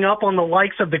beating up on the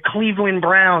likes of the Cleveland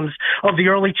Browns of the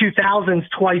early 2000s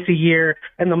twice a year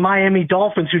and the Miami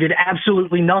Dolphins, who did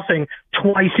absolutely nothing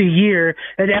twice a year.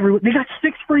 And they got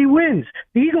 6 free wins.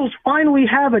 The Eagles finally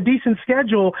have a decent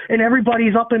schedule, and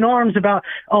everybody's up in arms about,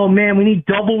 oh man, we need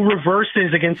double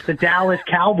reverses against the Dallas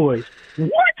Cowboys.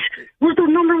 What? We're the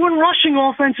number 1 rushing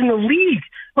offense in the league.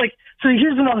 So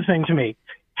here's another thing to me.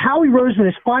 Howie Roseman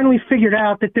has finally figured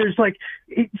out that there's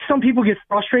some people get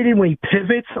frustrated when he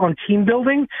pivots on team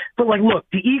building, but look,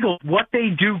 the Eagles, what they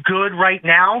do good right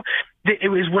now, it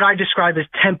is what I describe as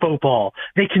tempo ball.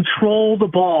 They control the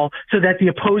ball so that the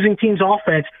opposing team's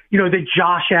offense, the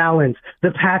Josh Allens,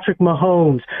 the Patrick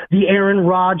Mahomes, the Aaron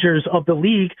Rodgers of the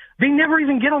league, they never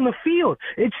even get on the field.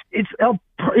 It's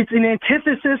an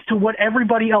antithesis to what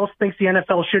everybody else thinks the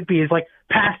NFL should be, is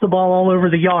pass the ball all over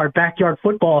the yard, backyard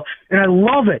football. And I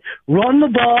love it. Run the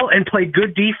ball and play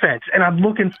good defense. And I'm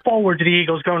looking forward to the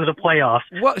Eagles going to the playoffs.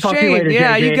 Well, Talk Shane, to you later,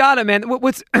 yeah, JJ. you got it, man.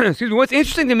 What's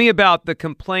interesting to me about the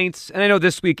complaints, and I know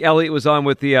this week Elliot was on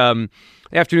with the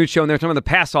afternoon show, and they're talking about the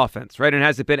pass offense, right? And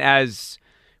has it been as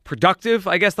productive,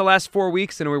 I guess, the last 4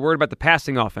 weeks? And we're worried about the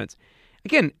passing offense.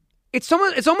 Again, it's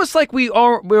almost like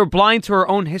we're blind to our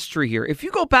own history here. If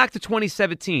you go back to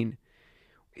 2017,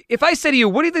 if I say to you,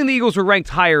 what do you think the Eagles were ranked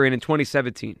higher in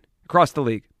 2017 across the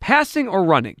league, passing or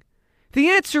running? The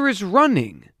answer is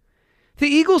running. The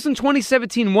Eagles in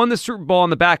 2017 won the Super Bowl on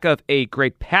the back of a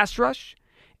great pass rush,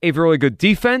 a really good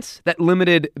defense that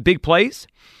limited big plays,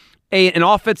 an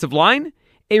offensive line,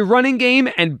 a running game,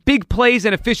 and big plays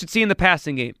and efficiency in the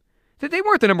passing game. They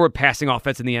weren't the number 1 passing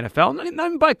offense in the NFL, not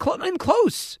even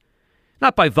close.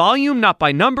 Not by volume, not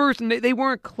by numbers, and they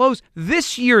weren't close.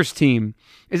 This year's team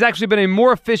has actually been a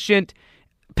more efficient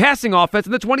passing offense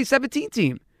than the 2017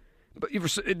 team. But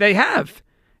they have,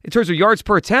 in terms of yards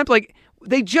per attempt.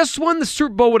 They just won the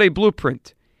Super Bowl with a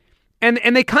blueprint. And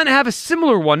they kind of have a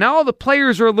similar one. Now all the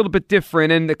players are a little bit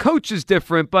different, and the coach is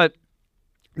different, but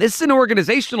this is an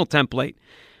organizational template.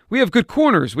 We have good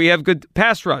corners. We have good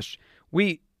pass rush.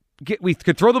 We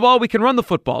could throw the ball. We can run the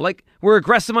football. We're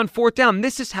aggressive on 4th down.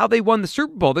 This is how they won the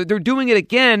Super Bowl. They're doing it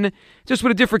again, just with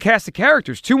a different cast of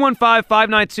characters.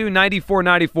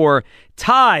 215-592-9494.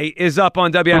 Ty is up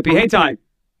on WIP. Hey, Ty.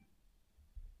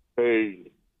 Hey,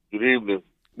 good evening.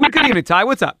 Good evening, Ty.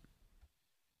 What's up?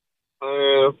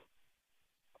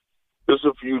 Just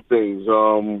a few things.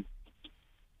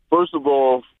 First of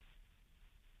all,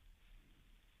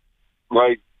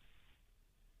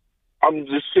 I'm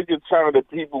just sick and tired of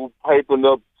people piping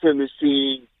up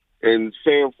Tennessee and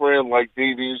San Fran like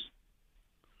they these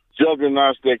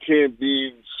juggernauts that can't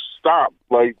be stopped.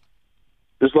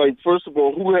 First of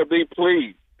all, who have they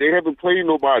played? They haven't played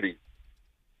nobody.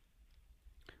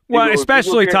 Well,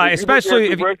 especially, Ty,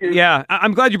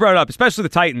 I'm glad you brought it up, especially the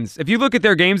Titans. If you look at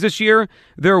their games this year,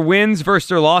 their wins versus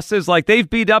their losses, they've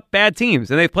beat up bad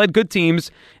teams, and they've played good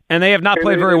teams, and they have not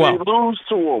played very well. They lose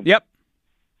to them. Yep.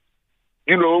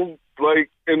 And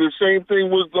the same thing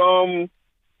with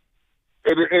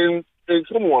and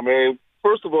come on, man.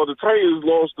 First of all, the Titans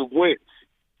lost to Wentz.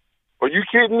 Are you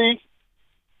kidding me?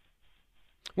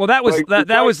 Well, that was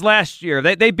that was last year.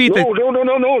 They beat No.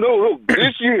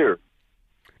 This year.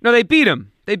 No, they beat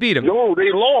him. No,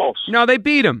 they lost. No, they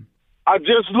beat him. I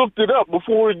just looked it up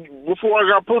before I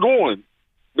got put on.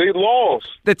 They lost.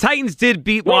 The Titans did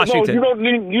beat Washington. No,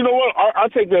 you know what? I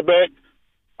take that back.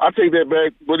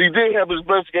 But he did have his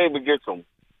best game against them.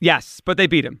 Yes, but they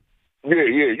beat him. Yeah,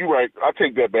 you're right. I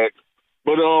take that back.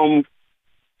 But and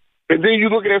then you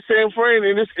look at San Fran,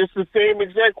 and it's the same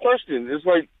exact question. It's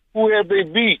like, who have they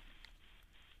beat?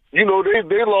 You know, they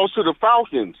lost to the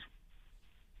Falcons.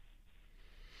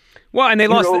 Well, and they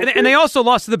lost, and they also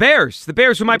lost to the Bears. The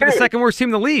Bears, who might be the second worst team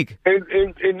in the league. And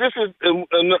this is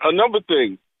another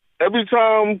thing. Every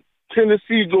time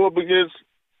Tennessee go up against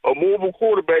a mobile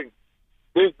quarterback,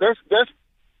 that's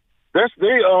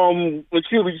their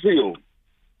Achilles heel.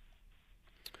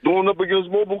 Going up against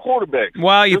mobile quarterbacks.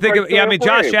 Well, you think, like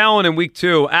Josh Allen in week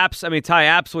 2. Ty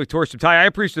absolutely torched him. Ty, I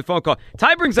appreciate the phone call.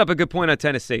 Ty brings up a good point on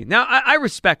Tennessee. Now, I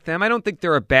respect them. I don't think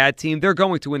they're a bad team. They're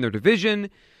going to win their division.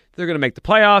 They're going to make the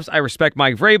playoffs. I respect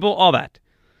Mike Vrabel, all that.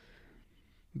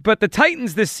 But the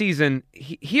Titans this season,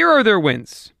 here are their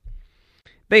wins.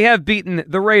 They have beaten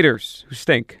the Raiders, who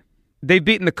stink. They've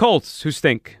beaten the Colts, who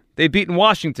stink. They've beaten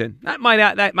Washington. That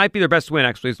might be their best win,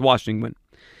 actually, is the Washington win.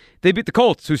 They beat the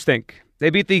Colts, who stink. They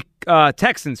beat the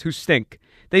Texans, who stink.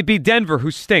 They beat Denver,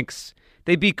 who stinks.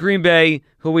 They beat Green Bay,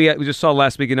 who we just saw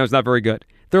last week and know is not very good.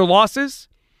 Their losses,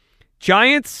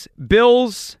 Giants,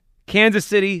 Bills, Kansas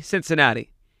City, Cincinnati.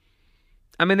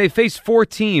 I mean, they faced 4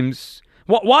 teams.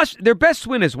 Their best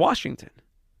win is Washington.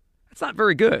 That's not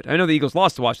very good. I know the Eagles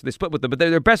lost to Washington. They split with them, but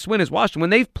their best win is Washington.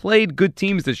 When they've played good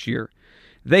teams this year,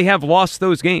 they have lost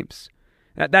those games.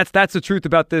 That's the truth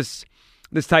about this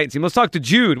Titans team. Let's talk to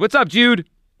Jude. What's up, Jude?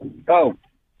 Oh,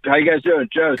 how you guys doing?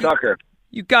 Joe, Tucker.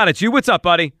 You got it, Jude. What's up,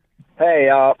 buddy? Hey,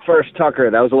 first, Tucker,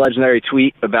 that was a legendary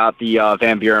tweet about the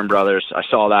Van Buren brothers. I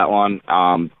saw that one.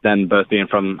 Then both being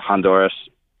from Honduras.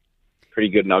 Pretty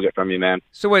good nugget from you, man.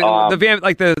 So wait,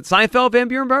 the Seinfeld Van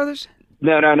Buren brothers?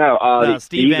 No.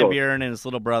 Steve Van Buren and his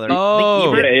little brother.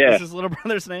 Oh, yeah. Is his little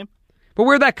brother's name? But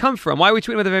where'd that come from? Why are we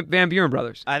tweeting about the Van Buren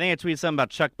brothers? I think I tweeted something about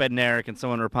Chuck Bednarik, and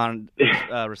someone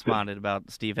responded about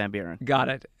Steve Van Buren. Got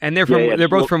it. And they're from they're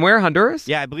both from where? Honduras?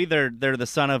 Yeah, I believe they're the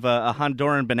son of a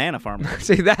Honduran banana farmer.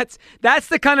 See, that's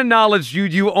the kind of knowledge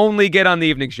you only get on the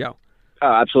evening show.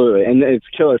 Oh, absolutely, and it's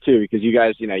killer too because you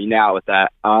guys, you nail it with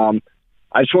that.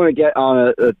 I just want to get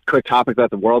on a quick topic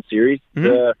about the World Series. Mm-hmm.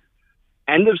 The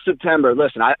end of September,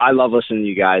 listen, I love listening to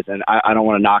you guys, and I don't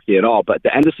want to knock you at all, but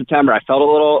the end of September, I felt a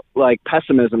little,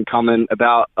 pessimism coming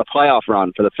about a playoff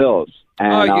run for the Phils.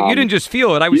 And, you didn't just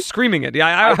feel it. I was screaming it.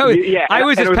 I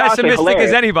was as pessimistic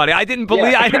as anybody. I didn't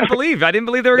believe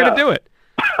they were going to do it.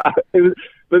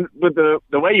 But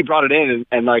the way you brought it in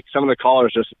and some of the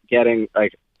callers just getting,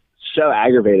 so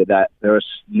aggravated that there was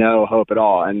no hope at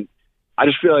all. And I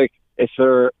just feel like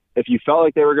if you felt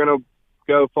like they were going to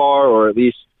go far or at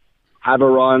least have a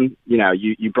run,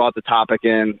 you brought the topic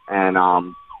in, and I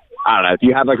don't know. Do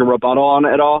you have a rebuttal on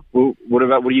it at all? What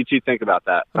do you two think about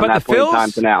that? From about that the Phils?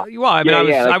 Time to now. Well, I mean,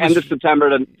 end of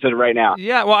September to right now.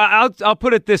 Yeah, well, I'll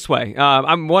put it this way.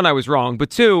 I was wrong,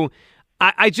 but 2,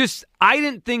 I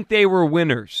didn't think they were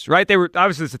winners, right? They were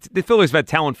obviously the Phillies have had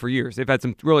talent for years. They've had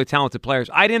some really talented players.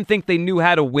 I didn't think they knew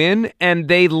how to win, and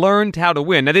they learned how to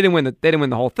win. Now they didn't win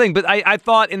the whole thing, but I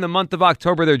thought in the month of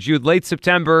October, there, Jude, late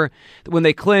September, when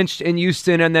they clinched in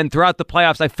Houston, and then throughout the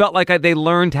playoffs, I felt like they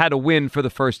learned how to win for the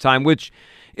first time, which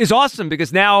is awesome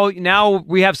because now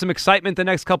we have some excitement the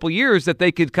next couple years that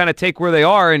they could kind of take where they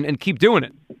are and keep doing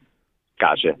it.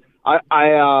 Gotcha.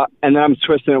 And then I'm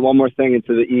twisting it one more thing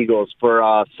into the Eagles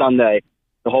for Sunday,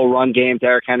 the whole run game,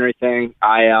 Derrick Henry thing.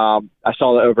 I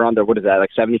saw the over under. What is that?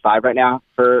 75 right now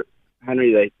for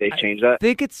Henry? They changed that. I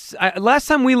think it's last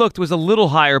time we looked was a little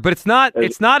higher, but it's not like in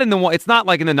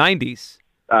the 90s.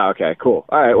 Oh, okay, cool.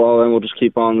 All right, well then we'll just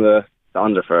keep on the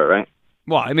under for it, right?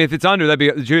 Well, I mean, if it's under,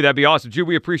 that'd be awesome. Jude,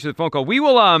 we appreciate the phone call. We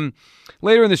will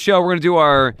later in the show, we're going to do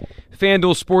our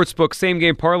FanDuel Sportsbook same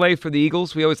game parlay for the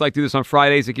Eagles. We always like to do this on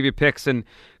Fridays to give you picks. And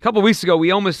a couple of weeks ago,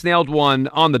 we almost nailed one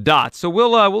on the dot. So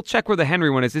we'll check where the Henry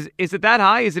one is. Is it that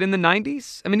high? Is it in the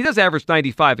 90s? I mean, he does average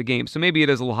 95 a game, so maybe it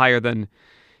is a little higher than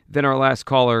our last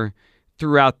caller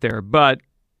threw out there. But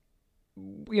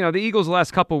the Eagles the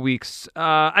last couple of weeks,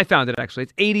 I found it actually.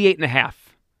 It's 88.5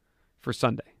 for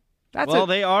Sunday.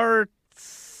 They are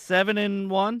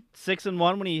 7-1,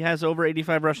 6-1 when he has over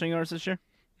 85 rushing yards this year.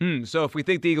 So if we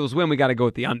think the Eagles win, we got to go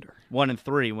with the under.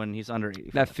 1-3 when he's under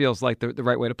 85. That feels like the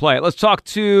right way to play it. Let's talk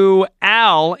to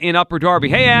Al in Upper Darby.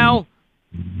 Hey, Al.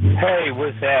 Hey,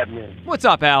 what's happening? What's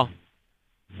up, Al?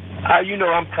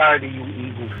 I'm tired of you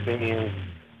Eagles fans.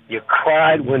 You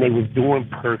cried when they was doing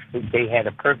perfect. They had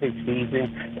a perfect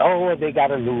season. Oh, they got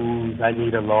to lose. I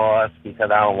need a loss because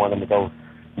I don't want them to go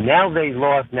Now they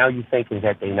lost. Now you're thinking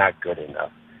that they're not good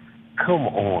enough. Come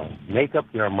on. Make up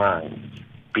your mind.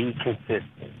 Be consistent.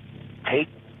 Take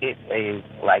it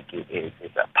like it is.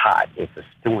 It's a pot. It's a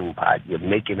stewing pot. You're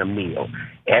making a meal.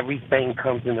 Everything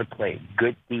comes into play.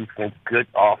 Good defense, good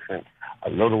offense, a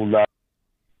little love.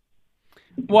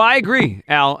 Well, I agree,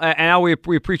 Al. And Al, we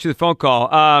appreciate the phone call.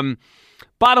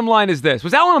 Bottom line is this.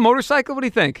 Was Al on a motorcycle? What do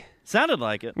you think? Sounded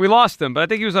like it. We lost him, but I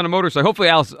think he was on a motorcycle. Hopefully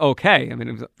Al's okay. I mean,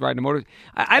 he was riding a motorcycle.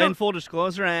 I don't. In full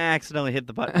disclosure, I accidentally hit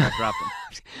the button and dropped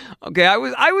him. Okay,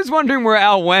 I was wondering where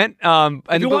Al went.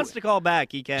 If he wants to call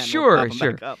back, he can. Sure.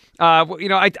 Back up.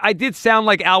 I did sound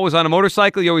like Al was on a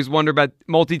motorcycle. You always wonder about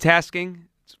multitasking.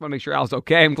 Just want to make sure Al's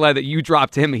okay. I'm glad that you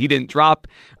dropped him and he didn't drop.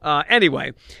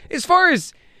 Anyway, as far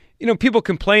as people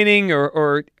complaining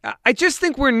or I just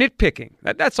think we're nitpicking.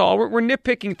 That's all. We're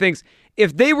nitpicking things.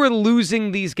 If they were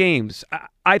losing these games,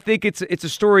 I think it's a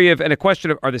story of and a question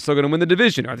of, are they still going to win the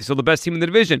division? Are they still the best team in the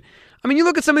division? I mean, you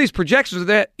look at some of these projections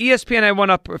that ESPN had one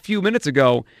up a few minutes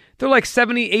ago. They're like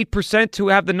 78% to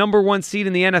have the number one seed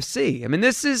in the NFC. I mean,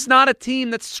 this is not a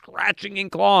team that's scratching and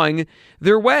clawing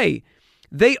their way.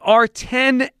 They are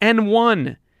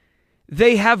 10-1.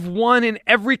 They have won in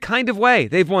every kind of way.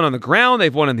 They've won on the ground.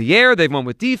 They've won in the air. They've won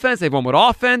with defense. They've won with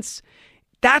offense.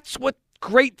 That's what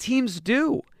great teams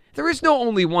do. There is no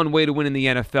only one way to win in the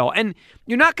NFL. And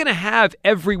you're not going to have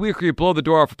every week where you blow the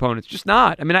door off opponents. Just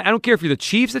not. I mean, I don't care if you're the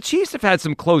Chiefs. The Chiefs have had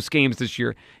some close games this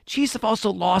year. Chiefs have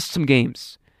also lost some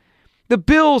games. The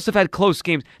Bills have had close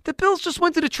games. The Bills just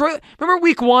went to Detroit. Remember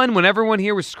week 1 when everyone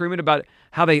here was screaming about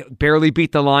how they barely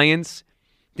beat the Lions?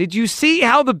 Did you see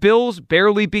how the Bills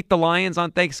barely beat the Lions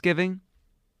on Thanksgiving?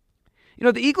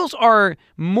 The Eagles are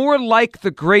more like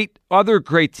the other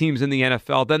great teams in the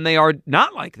NFL than they are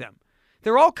not like them.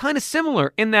 They're all kind of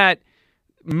similar in that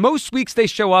most weeks they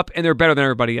show up and they're better than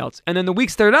everybody else. And then the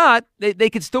weeks they're not, they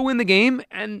can still win the game,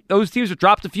 and those teams have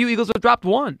dropped a few. Eagles have dropped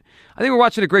one. I think we're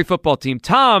watching a great football team.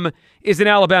 Tom is in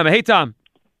Alabama. Hey, Tom.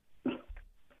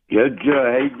 Good,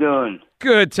 Joe. How you doing?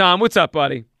 Good, Tom. What's up,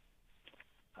 buddy?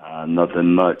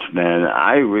 Nothing much, man.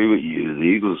 I agree with you. The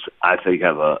Eagles, I think,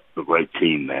 have a great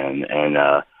team, man. And,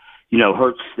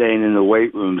 Hurts staying in the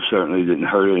weight room certainly didn't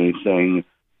hurt anything.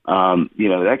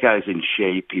 That guy's in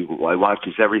shape. He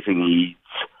watches everything he eats.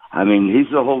 I mean,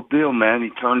 he's the whole deal, man. He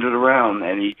turned it around,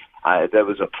 and there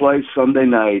was a play Sunday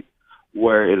night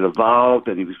where it evolved,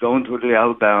 and he was going to the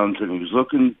out of bounds, and it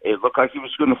looked like he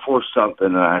was going to force something,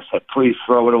 and I said, please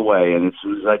throw it away. And as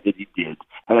soon as I did, he did.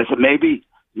 And I said, maybe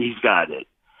he's got it.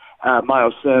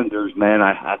 Miles Sanders, man,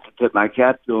 I have to tip my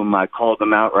cap to him. I called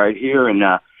him out right here, and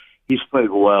he's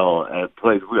played well,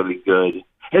 played really good.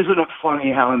 Isn't it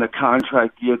funny how in the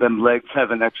contract year them legs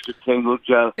have an extra tingle,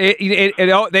 Joe?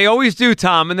 They always do,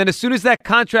 Tom. And then as soon as that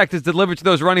contract is delivered to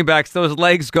those running backs, those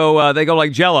legs go they go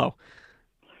like Jell-O.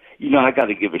 I got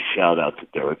to give a shout out to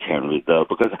Derrick Henry though,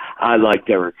 because I like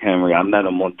Derrick Henry. I met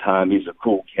him one time. He's a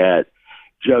cool cat.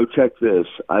 Joe, check this.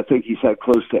 I think he's had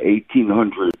close to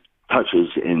 1,800 touches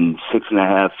in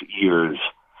 6.5 years.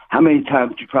 How many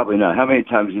times? You probably know. How many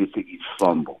times do you think he's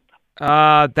fumbled?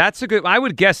 That's a good. I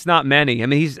would guess not many. I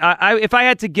mean, if I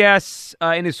had to guess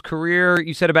in his career,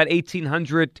 you said about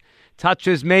 1,800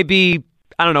 touches, maybe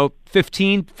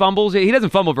 15 fumbles. He doesn't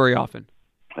fumble very often.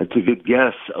 That's a good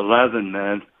guess. 11,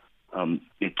 man.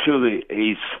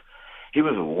 He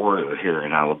was a warrior here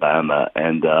in Alabama,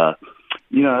 and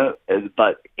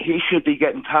but he should be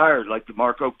getting tired, like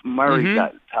DeMarco Murray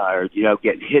got tired.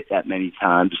 Getting hit that many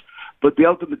times. But the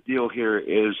ultimate deal here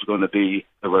is going to be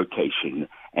the rotation.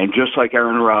 And just like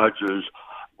Aaron Rodgers,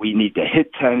 we need to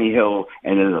hit Tannehill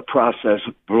and in the process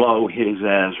blow his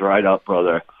ass right up,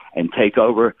 brother, and take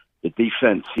over the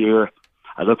defense here.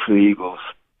 I look for the Eagles.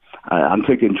 I'm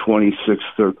thinking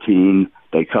 26-13.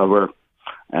 They cover.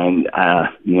 And,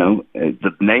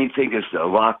 the main thing is to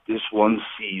lock this one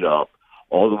seed up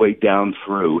all the way down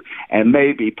through. And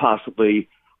maybe, possibly,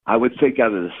 I would think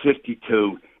out of the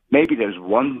 52, maybe there's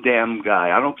one damn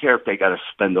guy. I don't care if they got to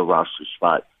spend a roster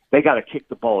spot. They got to kick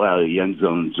the ball out of the end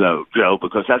zone, Joe,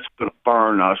 because that's going to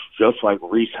burn us just like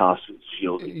Reese Hoskins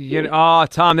shielded.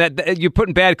 Tom, you're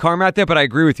putting bad karma out there, but I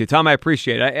agree with you. Tom, I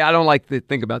appreciate it. I don't like to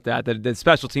think about that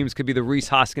special teams could be the Reese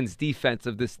Hoskins defense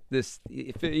of this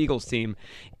Eagles team.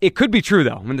 It could be true,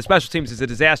 though. I mean, the special teams is a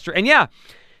disaster. And, yeah,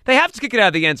 they have to kick it out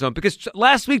of the end zone because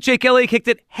last week Jake Elliott kicked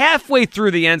it halfway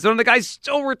through the end zone and the guy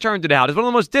still returned it out. It's one of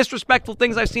the most disrespectful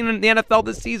things I've seen in the NFL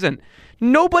this season.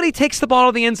 Nobody takes the ball out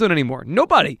of the end zone anymore.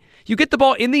 Nobody. You get the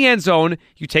ball in the end zone,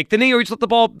 you take the knee or you just let the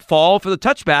ball fall for the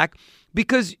touchback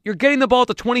because you're getting the ball at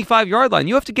the 25-yard line.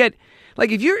 You have to get,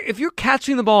 if you're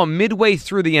catching the ball midway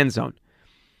through the end zone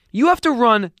You have to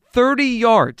run 30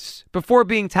 yards before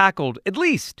being tackled, at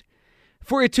least,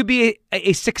 for it to be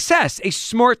a success, a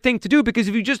smart thing to do, because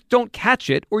if you just don't catch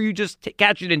it, or you just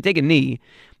catch it and take a knee,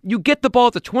 you get the ball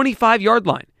at the 25-yard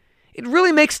line. It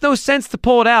really makes no sense to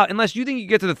pull it out unless you think you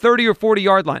get to the 30 or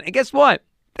 40-yard line. And guess what?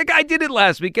 The guy did it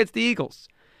last week against the Eagles.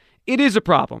 It is a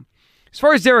problem. As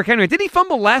far as Derrick Henry, did he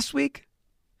fumble last week?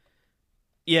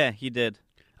 Yeah, he did.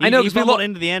 I know, he fumbled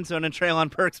into the end zone, and Treylon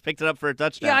Burks picked it up for a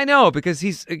touchdown. Yeah, I know, because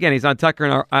he's on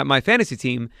Tucker and my fantasy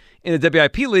team in the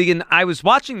WIP league, and I was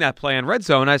watching that play on Red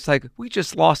Zone, and I was like, we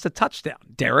just lost a touchdown,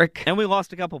 Derek. And we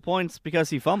lost a couple points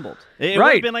because he fumbled. It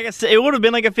right. It would have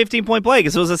been like a 15-point play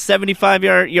because it was a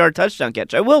 75-yard touchdown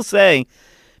catch. I will say, if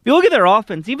you look at their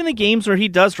offense, even the games where he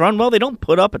does run well, they don't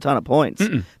put up a ton of points.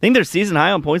 I think their season high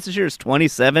on points this year is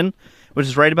 27, which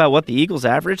is right about what the Eagles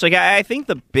average. Like, I think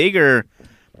the bigger,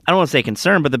 I don't want to say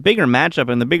concern, but the bigger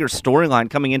matchup and the bigger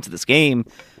storyline coming into this game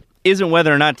isn't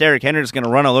whether or not Derrick Henry is going to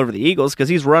run all over the Eagles, because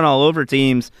he's run all over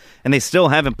teams and they still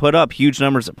haven't put up huge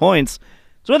numbers of points.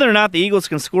 It's whether or not the Eagles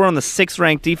can score on the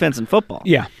 6th-ranked defense in football.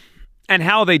 Yeah, and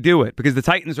how they do it, because the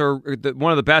Titans are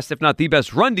one of the best, if not the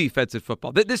best, run defense in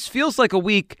football. This feels like a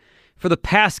week for the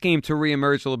pass game to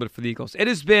reemerge a little bit for the Eagles. It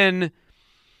has been,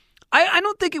 I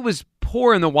don't think it was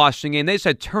poor in the Washington game. They just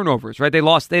had turnovers, right? They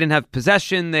lost. They didn't have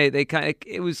possession.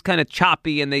 It was kind of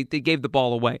choppy, and they gave the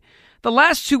ball away. The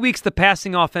last 2 weeks, the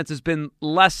passing offense has been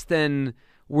less than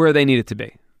where they need it to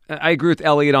be. I agree with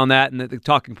Elliott on that and the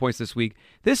talking points this week.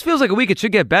 This feels like a week it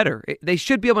should get better. They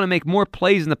should be able to make more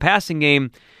plays in the passing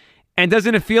game. And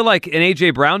doesn't it feel like an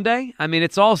A.J. Brown day? I mean,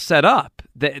 it's all set up.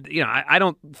 I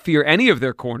don't fear any of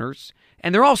their corners.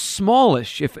 And they're all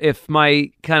smallish, if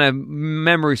my kind of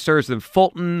memory serves them.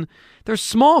 Fulton, they're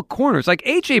small corners. Like,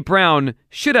 A.J. Brown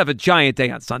should have a giant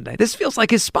day on Sunday. This feels like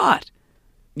his spot.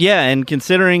 Yeah, and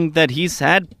considering that he's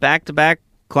had back-to-back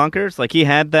clunkers, like he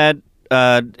had that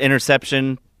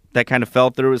interception that kind of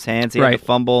fell through his hands. He had the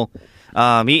fumble.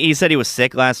 He said he was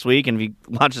sick last week, and if you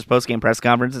watched his post-game press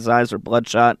conference, his eyes were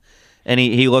bloodshot, and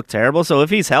he looked terrible. So if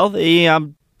he's healthy,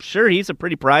 I'm sure he's a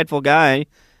pretty prideful guy,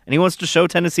 and he wants to show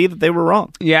Tennessee that they were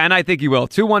wrong. Yeah, and I think he will.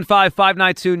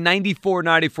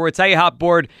 215-592-9494. It's how you hop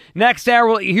board. Next hour,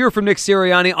 we'll hear from Nick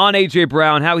Sirianni on A.J.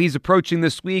 Brown, how he's approaching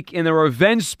this week in the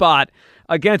revenge spot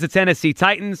against the Tennessee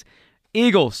Titans.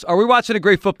 Eagles, are we watching a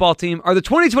great football team? Are the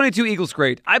 2022 Eagles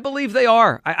great? I believe they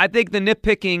are. I think the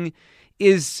nitpicking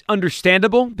is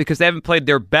understandable because they haven't played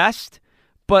their best.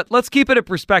 But let's keep it in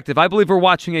perspective. I believe we're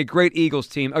watching a great Eagles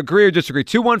team. Agree or disagree?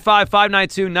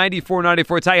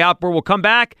 215-592-9494. It's how you hop board. We'll come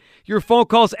back. Your phone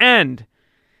calls end.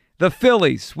 The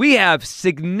Phillies, we have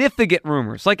significant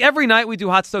rumors. Like every night we do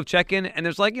Hot Stove Check-In, and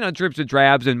there's dribs and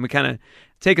drabs, and we kind of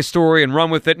take a story and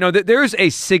run with it. No, there's a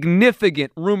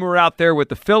significant rumor out there with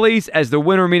the Phillies as the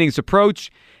winter meetings approach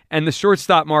and the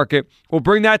shortstop market. We'll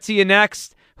bring that to you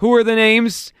next. Who are the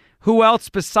names? Who else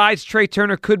besides Trey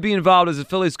Turner could be involved as the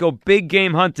Phillies go big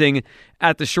game hunting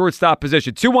at the shortstop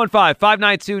position?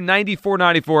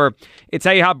 215-592-9494. It's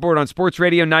how you hop board on Sports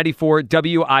Radio 94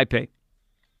 WIP.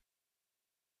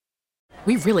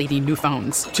 We really need new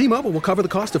phones. T-Mobile will cover the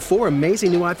cost of 4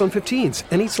 amazing new iPhone 15s,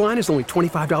 and each line is only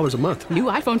 $25 a month. New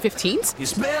iPhone 15s?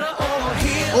 It's better over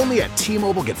here. Only at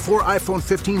T-Mobile, get 4 iPhone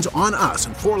 15s on us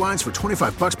and 4 lines for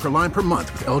 $25 per line per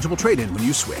month with eligible trade-in when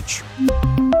you switch.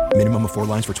 Minimum of 4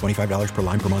 lines for $25 per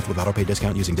line per month with autopay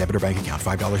discount using debit or bank account.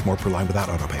 $5 more per line without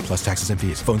autopay, plus taxes and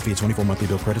fees. Phone fee at 24 monthly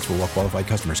bill credits for well-qualified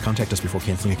customers. Contact us before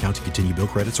canceling account to continue bill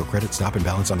credits or credit stop and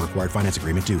balance on required finance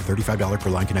agreement due. $35 per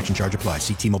line connection charge applies.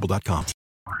 See T-Mobile.com.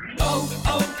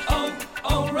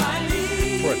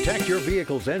 O'Reilly. Protect your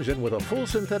vehicle's engine with a full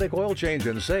synthetic oil change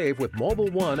and save with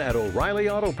Mobil 1 at O'Reilly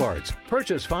Auto Parts.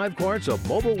 Purchase 5 quarts of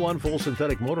Mobil 1 full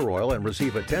synthetic motor oil and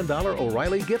receive a $10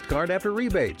 O'Reilly gift card after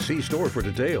rebate. See store for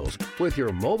details. With your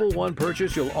Mobil 1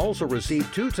 purchase, you'll also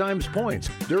receive 2 times points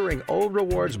during O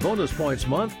Rewards Bonus Points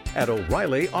Month at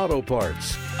O'Reilly Auto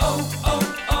Parts.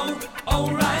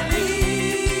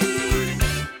 O'Reilly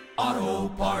Auto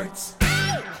Parts.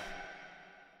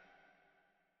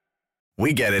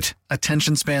 We get it.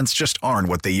 Attention spans just aren't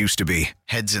what they used to be.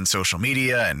 Heads in social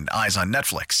media and eyes on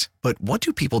Netflix. But what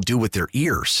do people do with their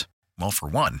ears? Well, for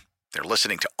one, they're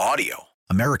listening to audio.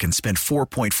 Americans spend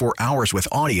 4.4 hours with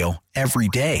audio every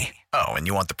day. Oh, and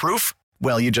you want the proof?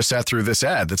 Well, you just sat through this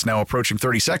ad that's now approaching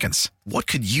 30 seconds. What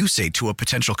could you say to a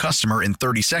potential customer in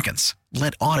 30 seconds?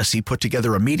 Let Odyssey put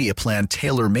together a media plan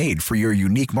tailor-made for your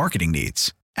unique marketing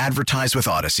needs. Advertise with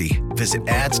Odyssey. Visit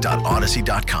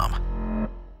ads.odyssey.com.